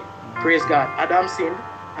die. Praise God. Adam sinned,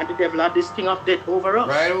 and the devil had this thing of death over us.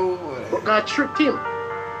 Right over. But God tricked him.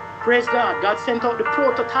 Praise God. God sent out the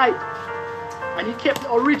prototype, and he kept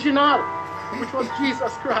the original, which was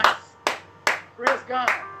Jesus Christ. Praise God.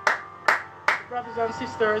 Brothers and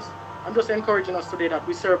sisters, I'm just encouraging us today that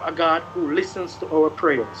we serve a God who listens to our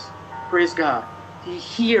prayers. Praise God. He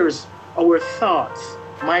hears our thoughts.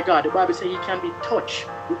 My God, the Bible says he can be touched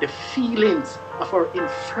with the feelings of our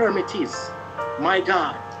infirmities. My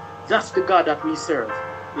God, that's the God that we serve.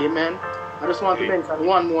 Amen. I just want to mention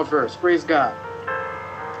one more verse. Praise God.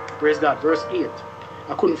 Praise God. Verse 8.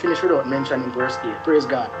 I couldn't finish without mentioning verse 8. Praise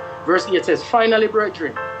God. Verse 8 says, finally,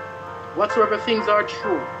 brethren, whatsoever things are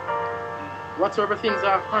true, whatsoever things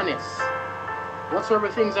are honest, whatsoever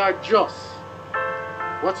things are just,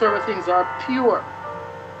 whatsoever things are pure,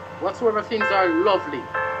 whatsoever things are lovely,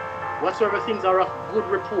 whatsoever things are of good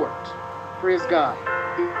report. Praise God.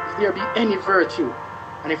 If there be any virtue,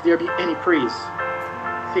 and if there be any praise,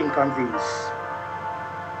 think on these.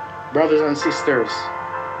 Brothers and sisters,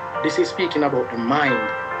 this is speaking about the mind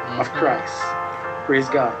of Christ. Praise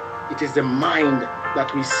God. It is the mind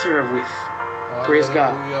that we serve with. Praise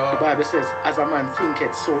God. The Bible says, as a man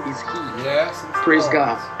thinketh, so is he. Yes. Praise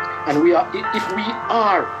God. And we are, if we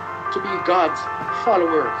are to be God's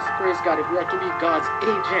followers, praise God, if we are to be God's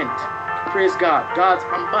agent, praise God, God's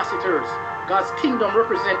ambassadors, God's kingdom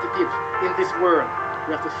representative in this world,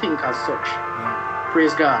 we have to think as such.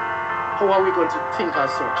 Praise God. How are we going to think as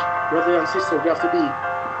such? Brothers and sisters, we have to be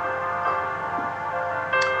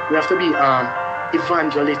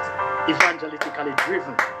evangelistically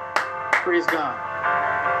driven. Praise God.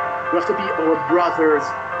 We have to be our brother's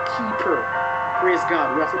keeper. Praise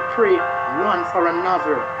God. We have to pray one for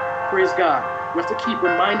another. Praise God. We have to keep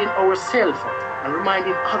reminding ourselves and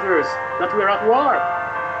reminding others that we're at war.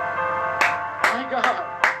 My God.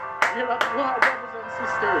 We're at war, brothers and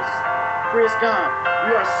sisters. Praise God.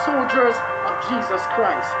 We are soldiers of Jesus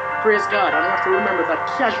Christ. Praise God. And we have to remember that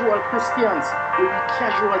casual Christians will be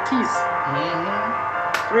casualties.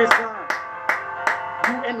 Praise God.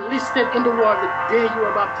 You enlisted in the war the day you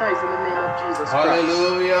were baptized in the name of Jesus Christ.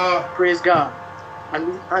 Hallelujah. Praise God. And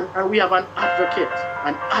we have an advocate,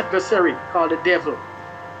 an adversary called the devil.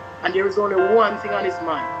 And there is only one thing on his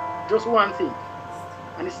mind. Just one thing.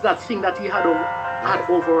 And it's that thing that he had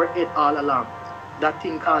over our head all along. That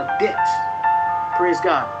thing called death. Praise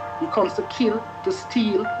God. He comes to kill, to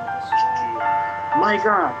steal. My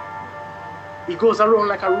God. He goes around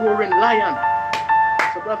like a roaring lion.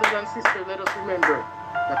 So brothers and sisters, let us remember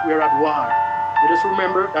that we are at war. Let us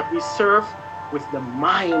remember that we serve with the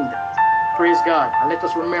mind. Praise God. And let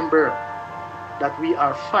us remember that we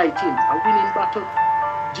are fighting a winning battle.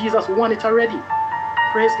 Jesus won it already.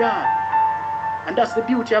 Praise God. And that's the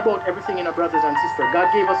beauty about everything in our brothers and sisters.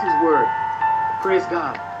 God gave us his word. Praise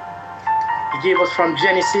God. He gave us from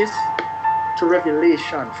Genesis to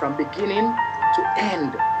Revelation, from beginning to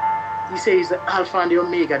end. He says the Alpha and the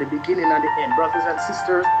Omega, the beginning and the end. Brothers and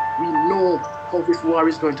sisters, we know how this war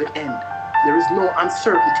is going to end. There is no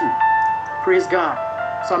uncertainty. Praise God.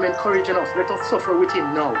 So I'm encouraging us, let us suffer with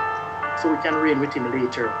him now, so we can reign with him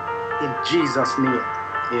later. In Jesus' name,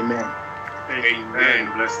 amen.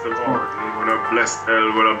 Amen. Bless the Lord. We want to bless the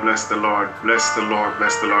Lord. Bless the Lord.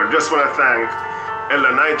 Bless the Lord. Just want to thank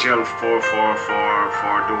Ella Nigel for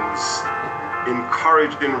those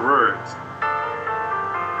encouraging words.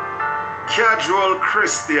 Casual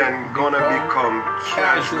Christian gonna become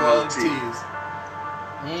casualties.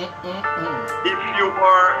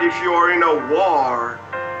 If you are in a war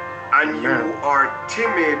and you are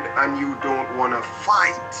timid and you don't want to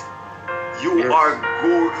fight, you are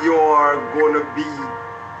going to be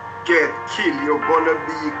get killed. You're gonna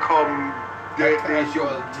become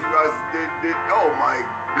oh my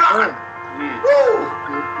God. Woo!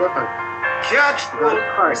 Casual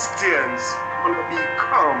Christians gonna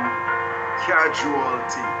become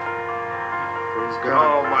casualty.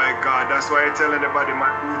 Oh my God, that's why I tell anybody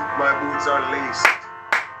my boots are laced.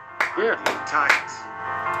 Yeah. Tight.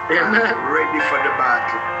 Amen. Ready for the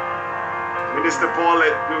battle. Minister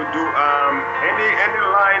Paulette, do any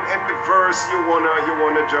line, any verse you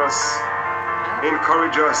wanna just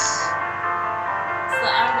encourage us. So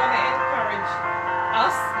I'm gonna encourage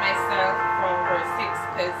us, myself, from verse 6,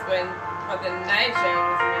 because when Brother Niger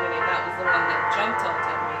was reading it, that was the one that jumped out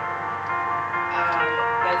at me.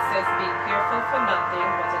 That says, "Be careful for nothing,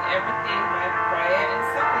 but in everything by prayer and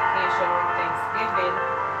supplication with thanksgiving,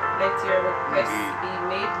 let your requests be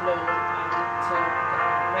made known unto God."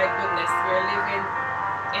 My goodness, we're living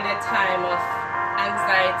in a time of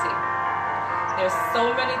anxiety. There's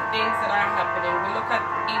so many things that are happening. We look at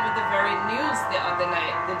even the very news the other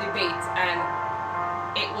night, the debate, and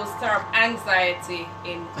it will stir up anxiety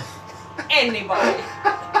in anybody.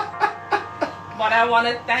 But I want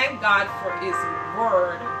to thank God for His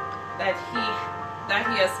word, that He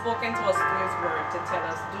has spoken to us through His word to tell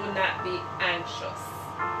us, do not be anxious.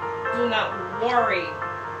 Do not worry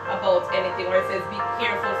about anything. Or it says, be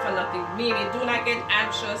careful for nothing. Meaning, do not get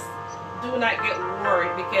anxious. Do not get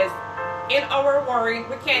worried, because in our worrying,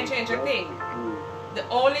 we can't change a thing. The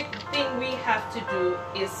only thing we have to do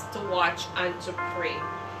is to watch and to pray.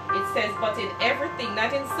 It says, but in everything,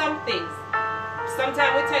 not in some things.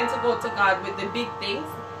 Sometimes we tend to go to God with the big things,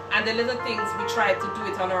 and the little things we try to do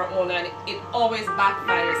it on our own, and it always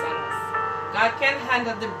backfires on us. God can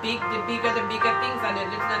handle the bigger things, and the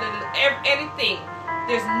little, anything.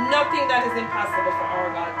 There's nothing that is impossible for our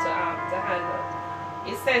God to handle.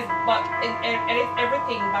 It says, but in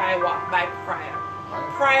everything by what? By prayer.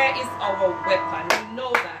 Prayer is our weapon. We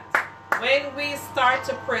know that. When we start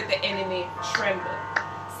to pray, the enemy trembles.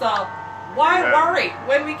 So why worry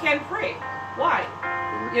when we can pray? Why?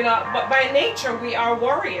 You know, but by nature we are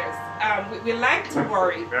warriors. We like to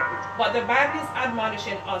worry. But the Bible is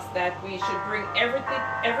admonishing us that we should bring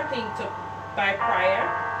everything to by prayer,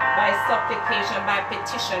 by supplication, by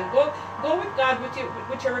petition. Go with God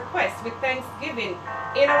with your request, with thanksgiving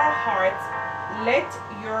in our hearts. Let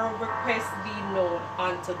your request be known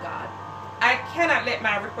unto God. I cannot let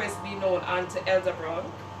my request be known unto Elder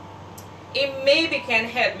Brown. It maybe can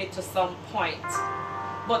help me to some point,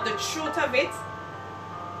 but the truth of it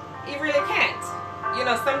really can't. You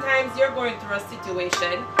know, sometimes you're going through a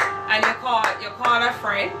situation and you call a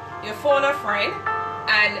friend, you phone a friend,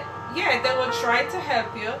 and yeah, they will try to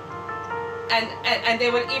help you, and they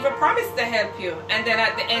will even promise to help you, and then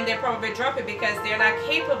at the end they probably drop it because they're not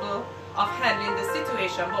capable of handling the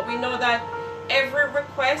situation. But we know that every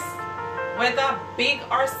request, whether big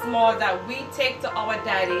or small, that we take to our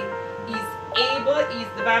daddy, is able,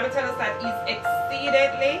 the Bible tells us that he's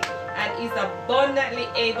exceedingly and is abundantly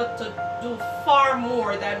able to do far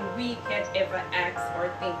more than we can ever ask or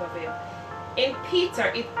think of him. In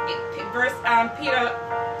Peter, Peter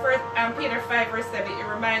 5 verse 7, it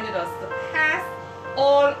reminded us to cast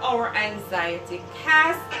all our anxiety,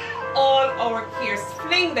 cast all our cares,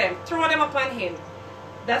 fling them, throw them upon him.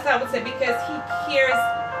 That's how I would say, because he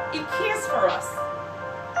cares for us.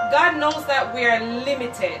 God knows that we are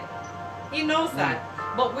limited. He knows that.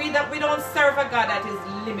 But we don't serve a God that is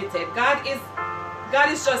limited. God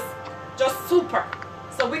is just super.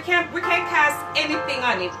 So we can't cast anything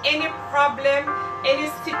on him, any problem, any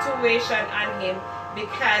situation on him,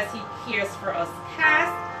 because he cares for us.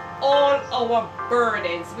 Cast all our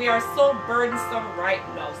burdens. We are so burdensome right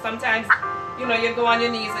now. Sometimes, you know, you go on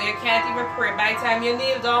your knees and you can't even pray. By the time you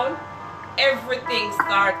kneel down, everything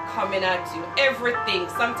starts coming at you. Everything.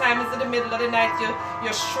 Sometimes in the middle of the night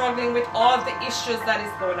you're struggling with all the issues that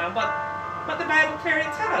is going on. But the Bible clearly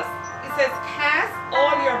tells us. It says, cast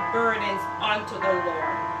all your burdens onto the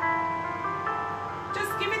Lord.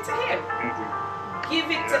 Just give it to him. Give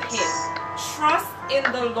it to him. Trust in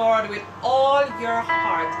the Lord with all your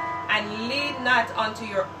heart, and lean not unto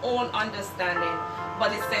your own understanding.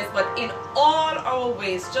 But it says, but in all our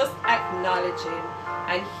ways, just acknowledge him,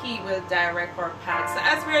 and he will direct our path. So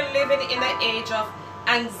as we're living in an age of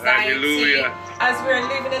anxiety, as we're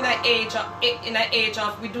living in an age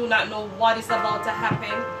of we do not know what is about to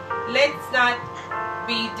happen, let's not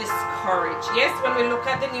be discouraged. Yes, when we look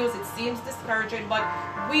at the news, it seems discouraging, but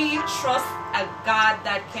we trust a God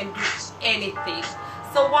that can do anything.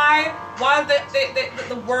 So while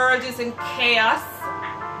the world is in chaos,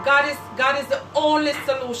 God is the only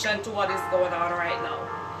solution to what is going on right now.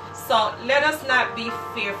 So let us not be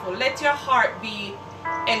fearful. Let your heart be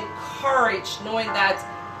encouraged knowing that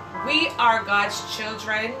we are God's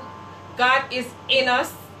children. God is in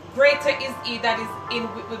us. Greater is He that is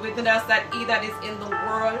within us than He that is in the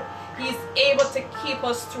world. He is able to keep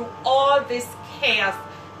us through all this chaos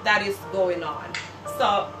that is going on.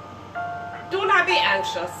 So do not be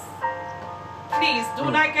anxious. Please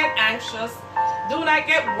do not get anxious. Do not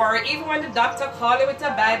get worried. Even when the doctor calls you with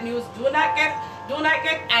the bad news, do not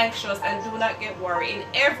get anxious and do not get worried. In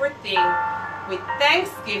everything, with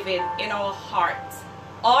thanksgiving in our hearts,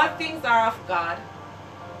 all things are of God,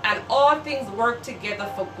 and all things work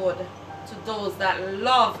together for good to those that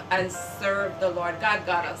love and serve the Lord. God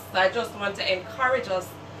got us. So I just want to encourage us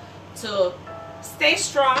to stay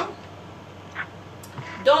strong.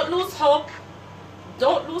 Don't lose hope.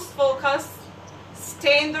 Don't lose focus.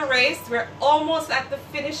 Stay in the race. We're almost at the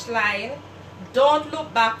finish line. Don't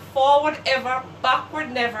look back. Forward ever,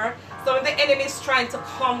 backward never. So when the enemy is trying to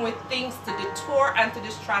come with things to detour and to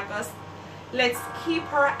distract us, let's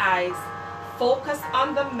keep our eyes focused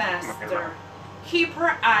on the Master. Keep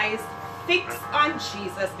our eyes fixed on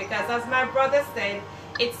Jesus, because as my brother said,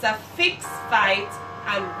 it's a fixed fight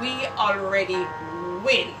and we already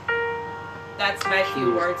win. That's my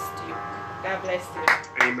few words to you. God bless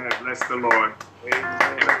you. Amen. Bless the Lord.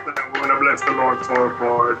 Amen. We want to bless the Lord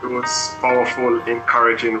for those powerful,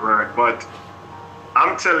 encouraging words. But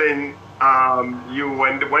I'm telling you,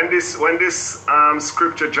 when this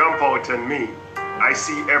scripture jump out in me, I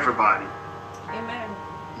see everybody. Amen.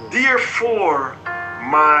 Therefore,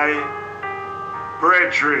 my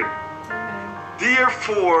brethren. Amen.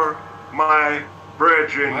 Therefore, my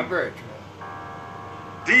brethren. My brethren.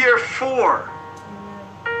 Therefore,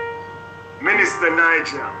 Minister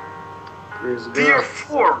Nigel.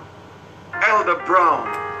 Therefore, Elder Brown.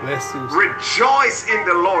 Bless you. Rejoice in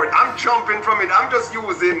the Lord. I'm jumping from it. I'm just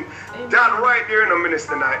using that right there in a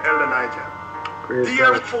Minister Elder Nigel.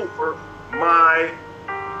 Therefore, my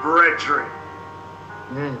brethren.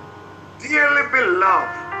 Dearly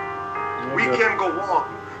beloved, we can go on,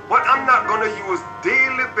 but I'm not going to use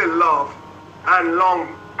dearly beloved and long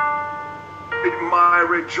with my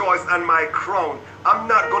rejoice and my crown. I'm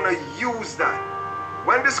not going to use that.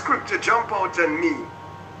 When the scripture jump out at me,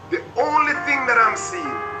 the only thing that I'm seeing,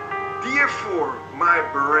 therefore, my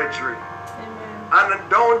brethren. Amen.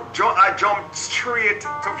 And I jump straight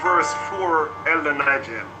to verse 4, Elder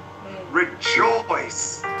Nigel.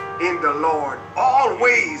 Rejoice in the Lord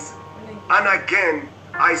always. And again,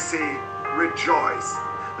 I say, rejoice.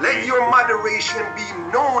 Let your moderation be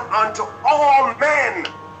known unto all men,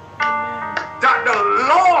 that the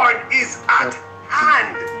Lord is at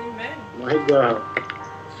hand. Amen. My God.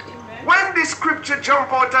 Amen. When the scripture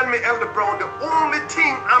jump out at me, Elder Brown, the only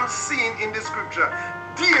thing I'm seeing in the scripture,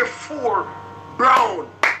 therefore, Brown,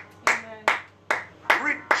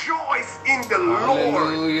 rejoice in the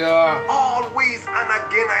Hallelujah. Lord always. And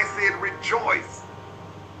again I said rejoice.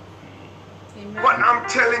 Amen. But I'm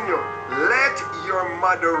telling you, let your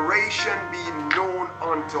moderation be known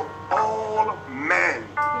unto all men,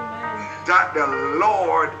 Amen. that the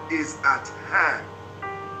Lord is at hand.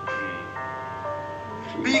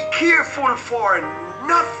 Be careful for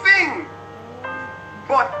nothing,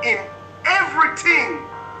 but in everything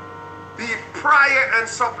be prayer and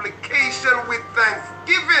supplication with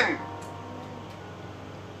thanksgiving.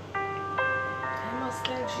 I must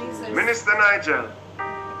thank Jesus. Minister Nigel,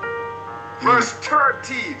 verse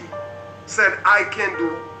 13 said, I can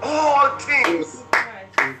do all things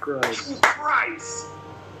In Christ. through Christ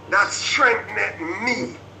that strengtheneth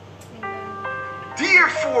me.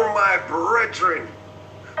 Therefore, my brethren,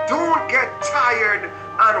 don't get tired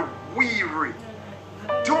and weary.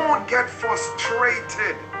 Don't get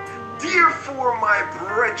frustrated. Therefore, my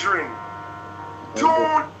brethren,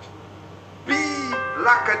 don't be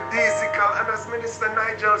lackadaisical. And as Minister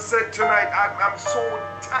Nigel said tonight, I'm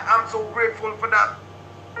so grateful for that.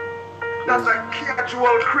 That a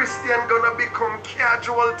casual Christian gonna become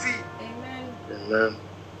casualty. Amen. Amen.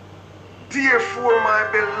 Therefore, my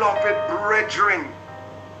beloved brethren,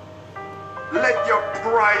 let your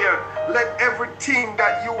prayer, let everything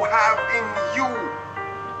that you have in you,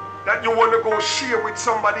 that you want to go share with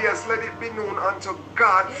somebody else, let it be known unto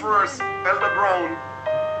God first, Elder Brown.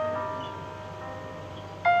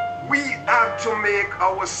 We have to make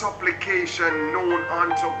our supplication known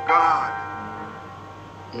unto God.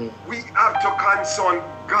 We have to consult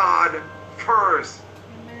God first.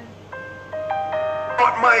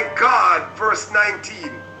 But my God, verse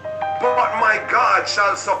 19, but my God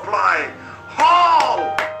shall supply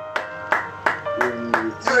all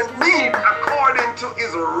your need according to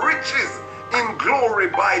his riches in glory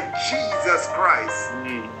by Jesus Christ.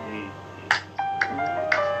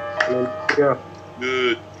 Hallelujah.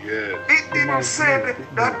 Good. Yes. It didn't say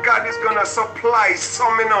that God is going to supply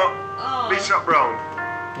some, Bishop Brown.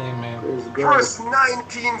 Amen. Verse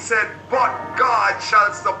 19 said, but God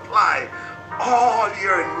shall supply all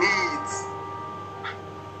your needs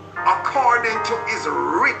according to his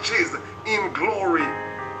riches in glory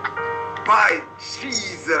by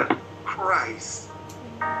Jesus Christ.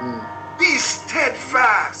 Be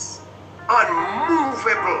steadfast,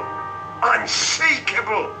 unmovable,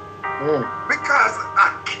 unshakable, because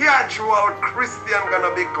a casual Christian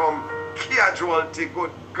gonna become casualty.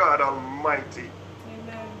 Good God Almighty.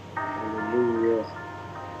 Hallelujah.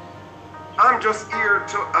 I'm just here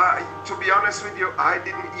to be honest with you. I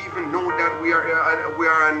didn't even know that we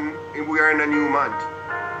are in a new month.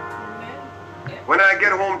 When I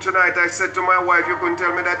get home tonight, I said to my wife, you couldn't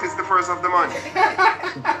tell me that it's the first of the month.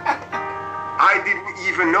 I didn't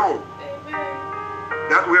even know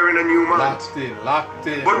that we're in a new month. Locked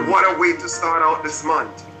in. But what a way to start out this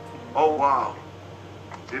month. Oh wow.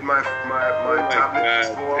 Did my tablet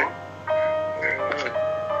just go off?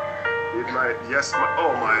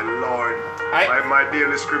 Oh my Lord. My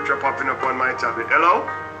daily scripture popping up on my tablet. Hello?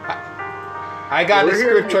 I got the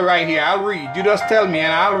scripture right here. I'll read. You just tell me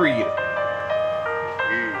and I'll read.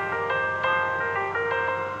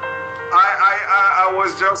 I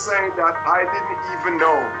was just saying that I didn't even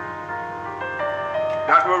know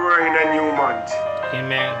that we were in a new month.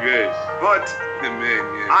 Amen. Yes. But Amen.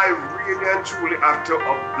 Yes. I really and truly have to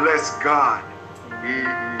bless God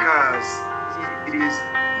because He is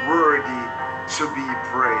worthy to be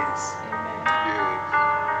praised. Yes.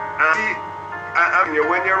 And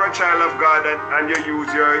when you're a child of God and you use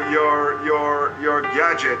your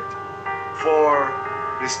gadget for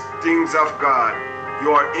the things of God, you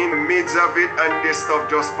are in the midst of it and this stuff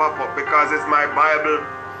just pop up because it's my Bible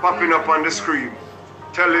popping up on the screen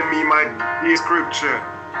telling me my scripture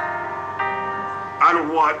and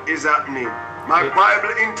what is happening. My Bible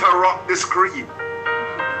interrupt the screen.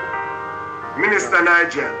 Minister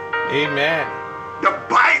Nigel. Amen. The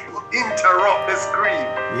Bible interrupt the screen.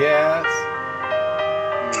 Yes.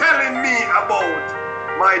 Telling me about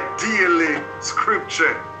my daily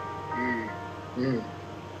scripture.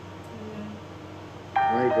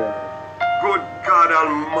 My God. Good God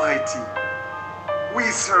Almighty. We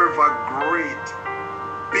serve a great,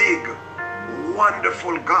 big,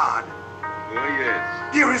 wonderful God. Oh yes.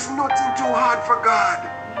 There is nothing too hard for God.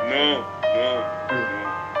 No.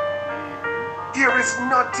 There is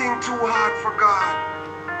nothing too hard for God.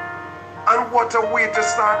 And what a way to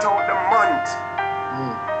start out the month.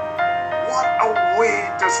 What a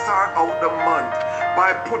way to start out the month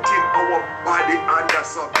by putting our body under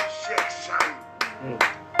subjection.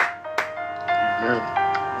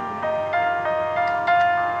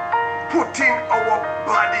 Putting our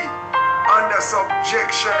body under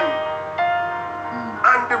subjection.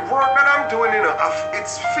 And the work that I'm doing,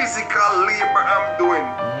 it's physical labor I'm doing.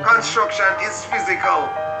 Construction is physical.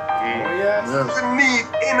 Oh, yes. You need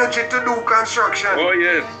energy to do construction. Oh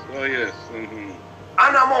yes.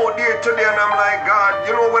 And I'm out there today and I'm like, God,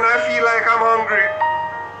 when I feel like I'm hungry,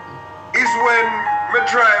 is when I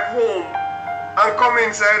drive home and come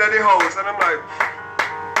inside of the house and I'm like,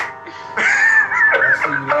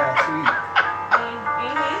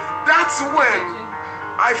 that's when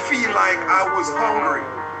I feel like I was hungry.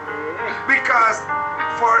 Because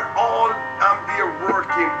for all I'm there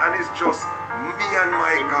working and it's just me and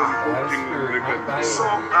my God. So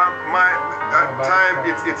my time,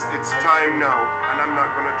 it's time now, and I'm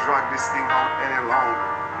not gonna drag this thing out any longer.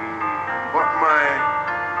 But my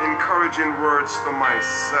encouraging words to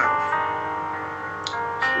myself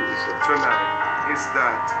tonight is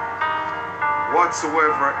that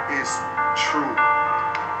whatsoever is true,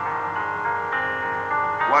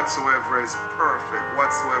 whatsoever is perfect,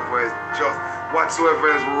 whatsoever is just, whatsoever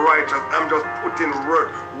is righteous, I'm just putting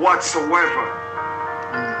word, whatsoever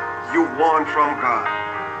you want from God,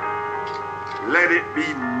 let it be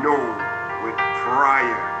known with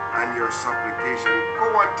prayer and your supplication. Go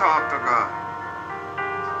and talk to God.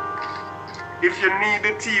 If you need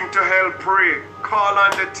the team to help pray, call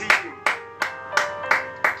on the team.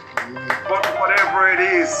 But whatever it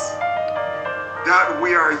is that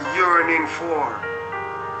we are yearning for,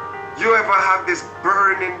 you ever have this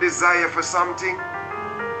burning desire for something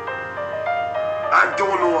and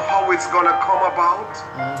don't know how it's gonna come about?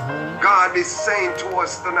 God is saying to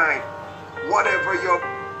us tonight, whatever your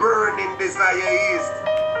burning desire is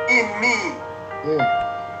in me,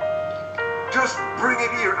 just bring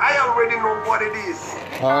it here. I already know what it is.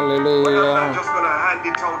 Hallelujah. But I'm not just gonna hand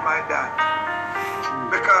it out like that.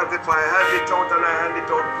 Because if I hand it out and I hand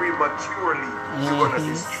it out prematurely, you're gonna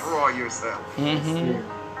destroy yourself.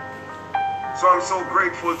 So I'm so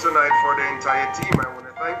grateful tonight for the entire team. I want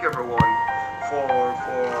to thank everyone for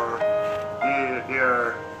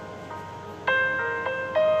their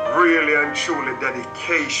really and truly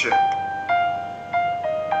dedication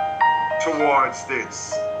towards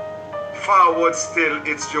this. Forward still,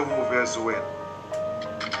 it's Jehovah's will.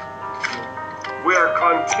 We are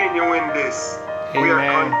continuing this. Amen. We are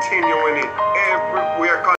continuing it.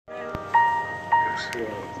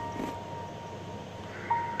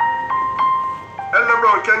 Elder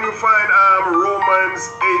Brown, can you find Romans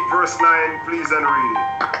 8 verse 9, please, and read it?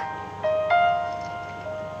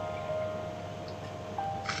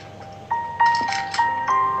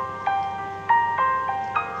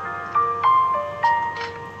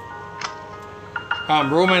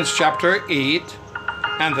 Romans chapter 8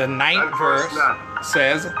 and the 9th verse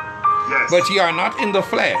says, Yes. But ye are not in the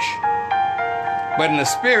flesh, but in the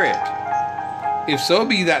Spirit, if so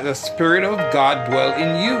be that the Spirit of God dwell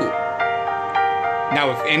in you.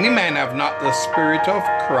 Now if any man have not the Spirit of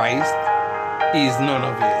Christ, he is none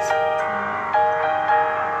of his.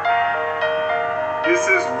 This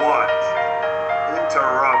is what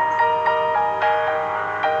interrupt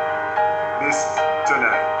this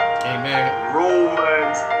tonight. Amen.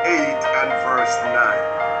 Romans 8 and verse 9.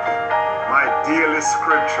 My daily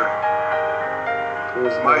scripture.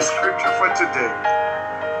 My scripture for today.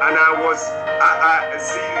 And I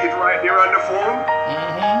see it right there on the phone.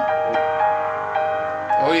 Mm-hmm.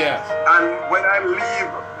 Oh yes. And when I leave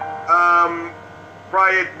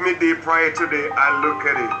midday prior today, I look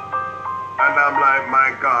at it. And I'm like,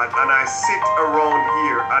 my God. And I sit around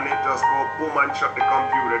here and it just go boom and shut the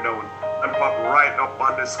computer down and pop right up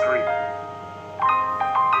on the screen.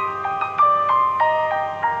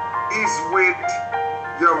 Is with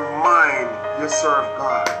your mind you serve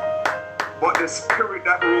God. But the spirit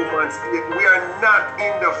that Romans 8, we are not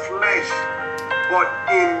in the flesh, but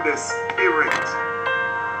in the spirit.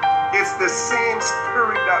 It's the same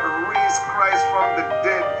spirit that raised Christ from the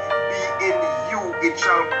dead be in you. It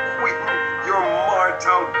shall quicken your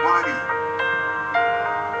mortal body.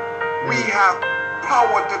 We have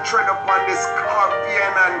power to tread upon the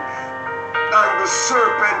scorpion and the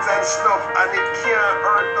serpents and stuff, and it can't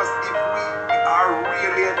hurt us if we are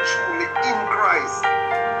really and truly in Christ.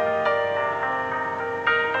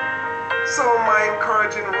 So my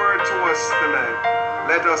encouraging word to us tonight,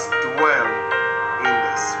 let us dwell in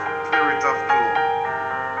the Spirit of the Lord,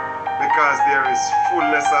 because there is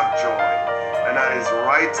fullness of joy, and that is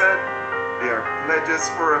right, and there are pledges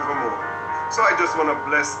forevermore. So I just want to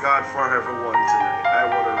bless God for everyone tonight. I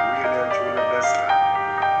want to really and truly bless God.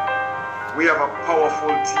 We have a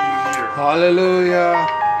powerful team here. Hallelujah.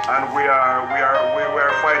 And we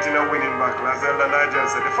are fighting a winning battle. As Elder Nigel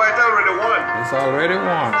said, the fight already won. It's already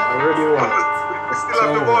won. Already won. We still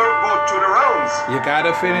have to go through the rounds. You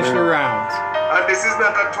gotta finish the rounds. And this is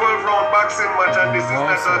not a 12-round boxing match, and this is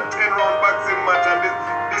not a 10-round boxing match, and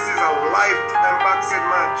this is a lifetime boxing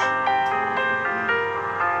match.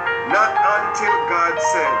 Not until God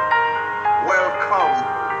said, welcome,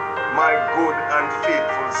 my good and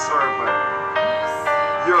faithful servant.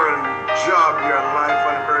 Your job, your life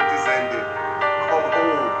on earth is ended. Come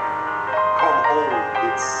home. Come home.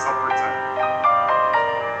 It's supper time.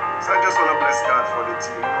 So I just want to bless God for the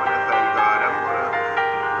team. I want to thank God. I'm going to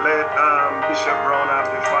let Bishop Brown have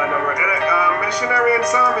the final word. And missionary and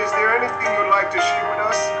Sam, is there anything you'd like to share with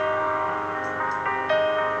us?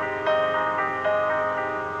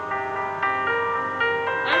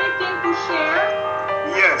 Anything to share?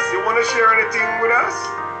 Yes, you want to share anything with us?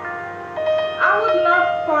 I would love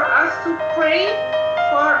for us to pray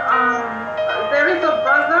for, there is a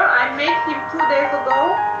brother, I met him 2 days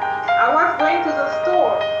ago. I was going to the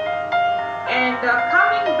store, and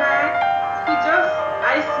coming back,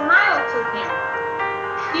 I smiled to him.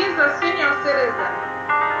 He's a senior citizen,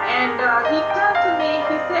 and he turned to me,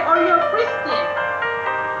 he said, "Are you a Christian?"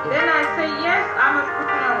 Then I say, "Yes, I'm a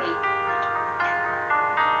missionary."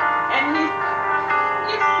 And he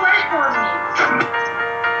prayed for me.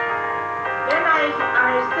 Then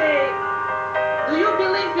I say, "Do you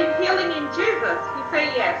believe in healing in Jesus?" He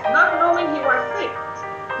said yes, not knowing he was sick.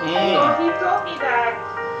 So he told me that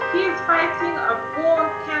he is fighting a bone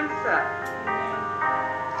cancer.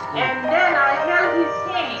 And then I held his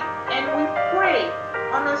hand and we prayed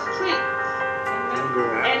on the streets.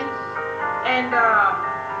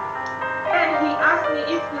 And he asked me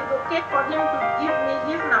if it's okay for him to give me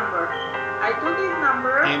his number. I took his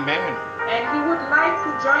number. Amen. And he would like to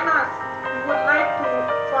join us. He would like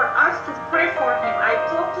for us to pray for him. I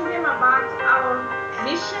talked to him about our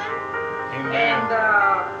mission. Amen. And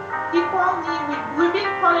he called me. We've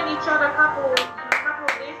been calling each other a couple of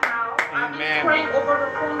days now. I've been Amen. praying over the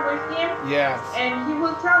phone with him. Yes. And he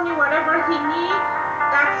will tell me whatever he needs.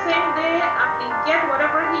 That same day, I can get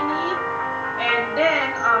whatever he needs. And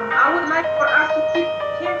then I would like for us to keep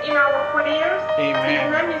him in our prayers. Amen. His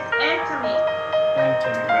name is Anthony.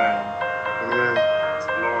 Anthony. Amen.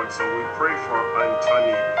 Lord, so we pray for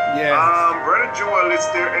Anthony. Yes. Brother Joel, is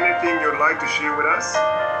there anything you'd like to share with us?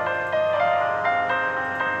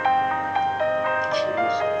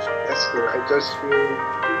 Yes, sir. I just feel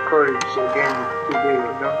encouraged again today,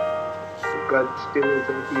 you know. God still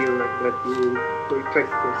isn't here and that He will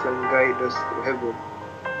protect us and guide us to heaven.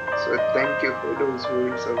 So thank you for those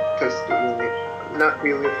words of testimony. I'm not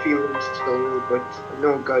really feeling sorrow, but I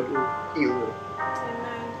know God will heal me.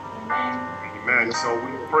 Amen. So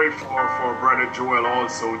we pray for Brother Joel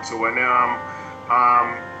also too. And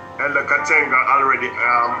Elder Katenga already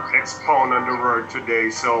expound on the word today.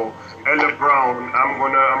 So Elder Brown, I'm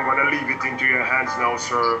gonna leave it into your hands now,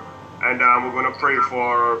 sir. And we're gonna pray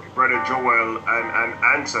for Brother Joel and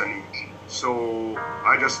Anthony. So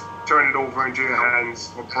I just turn it over into your hands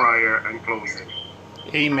for prayer and closing.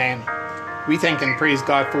 Amen. We thank and praise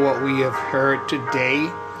God for what we have heard today.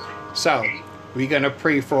 So we're going to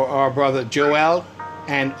pray for our brother Joel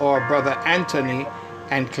and our brother Anthony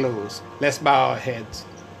and close. Let's bow our heads.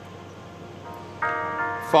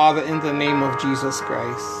 Father, in the name of Jesus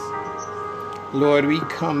Christ, Lord, we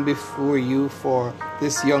come before you for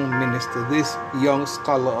this young minister, this young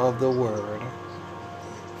scholar of the word.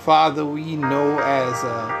 Father, we know as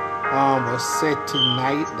was said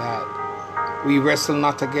tonight that we wrestle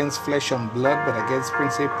not against flesh and blood, but against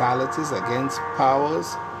principalities, against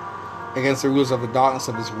powers, against the rulers of the darkness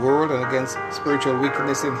of this world, and against spiritual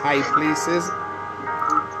wickedness in high places.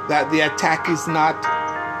 That the attack is not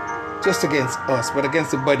just against us, but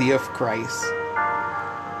against the body of Christ.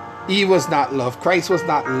 He was not love. Christ was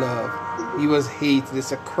not love. He was hated.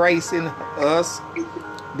 It's a Christ in us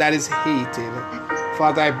that is hated.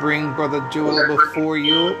 Father, I bring Brother Joel before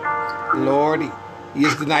you. Lord, he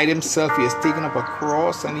has denied himself. He has taken up a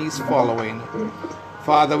cross and he's following.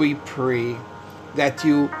 Father, we pray that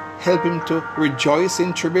you help him to rejoice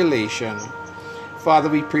in tribulation. Father,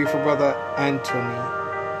 we pray for Brother Anthony.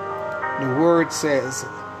 The word says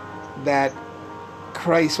that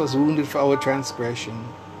Christ was wounded for our transgression,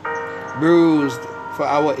 bruised for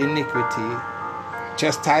our iniquity.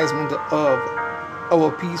 Chastisement of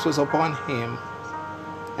our peace was upon him,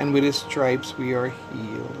 and with his stripes we are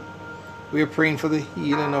healed. We are praying for the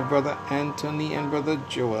healing of Brother Anthony and Brother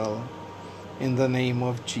Joel in the name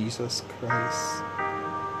of Jesus Christ.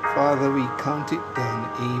 Father, we count it done.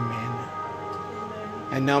 Amen.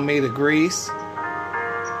 And now may the grace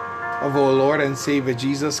of our Lord and Savior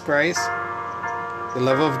Jesus Christ, the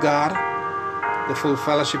love of God, the full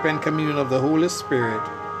fellowship and communion of the Holy Spirit,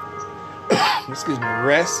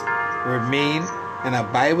 rest, remain, and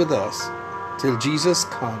abide with us till Jesus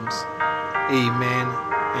comes. Amen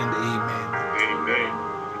and amen. Amen.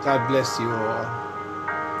 God bless you all.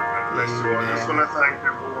 God bless you all. I just want to thank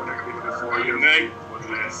everyone again before your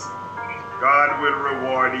faithfulness. God will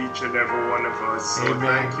reward each and every one of us. So Amen.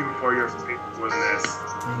 thank you for your faithfulness.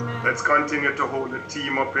 Amen. Let's continue to hold the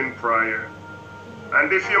team up in prayer.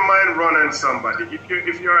 And if you mind running somebody, if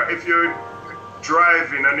you're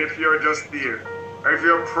driving and if you're just there, or if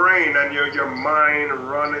you're praying and your mind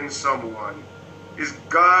running someone, is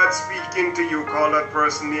God speaking to you? Call that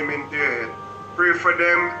person name in there. Pray for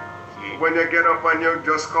them. When you get up and you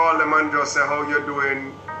just call them and just say how you're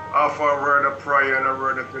doing, offer a word of prayer and a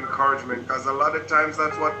word of encouragement, because a lot of times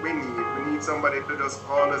that's what we need. We need somebody to just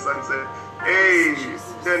call us and say, hey,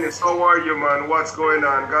 Dennis, how are you, man? What's going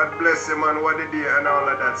on? God bless you, man. What did you? And all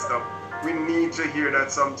of that stuff. We need to hear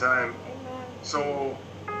that sometime. So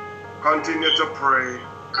continue to pray.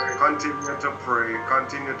 Continue to pray.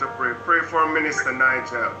 Continue to pray. Pray for Minister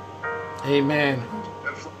Nigel. Amen.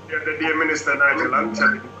 The dear Minister Nigel, I'm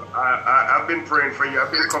telling you, I've been praying for you.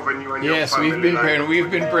 I've been covering you and your Yes, family. we've been praying. We've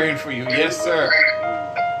been praying for you. Yes, sir.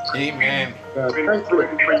 Amen. I've been praying for you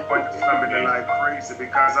and your family like crazy,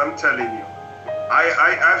 because I'm telling you,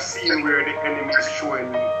 I've seen where the enemy is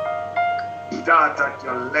showing dart at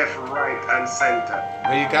your left, right, and center.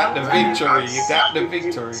 But you got the victory. You got the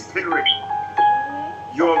victory. Spirit.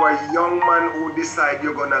 You're a young man who decide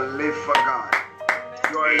you're gonna live for God.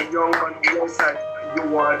 You're a young man who decide you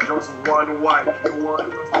want just one wife. You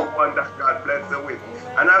want just the one that God bless you with.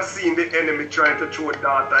 And I've seen the enemy trying to throw a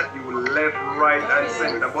dart at you left, right, and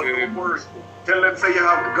center. But don't worry. Tell them, say you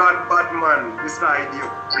have God, bad man beside you.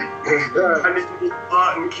 And it is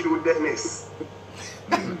Martin Q. Dennis.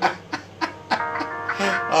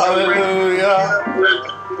 Hallelujah.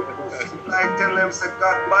 Like tell tell them, say,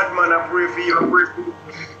 God, bad man, I pray for you.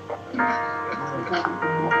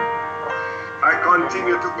 I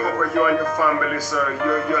continue to cover you and your family, sir.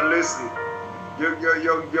 You listen.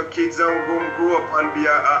 Your kids are going to grow up and be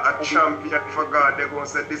a champion for God. They're going to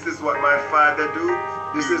say, this is what my father do.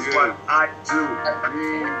 This is what I do.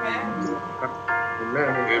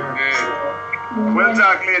 Amen. We'll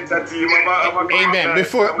talk later, team. Amen.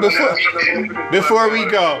 Before we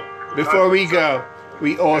go,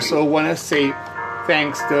 we also want to say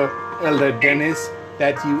thanks to Elder Dennis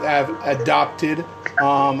that you have adopted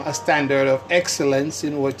a standard of excellence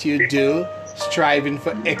in what you do, striving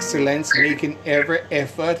for excellence, making every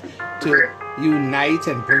effort to unite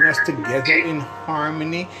and bring us together in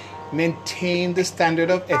harmony. Maintain the standard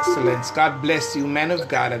of excellence. God bless you, man of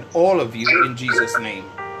God, and all of you in Jesus' name.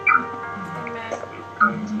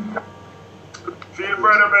 Feel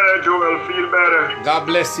better, Joel. Feel better. God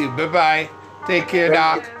bless you. Bye-bye. Take care,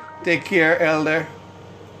 Doc. Take care, Elder.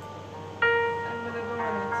 I'm gonna go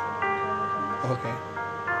on it. Okay.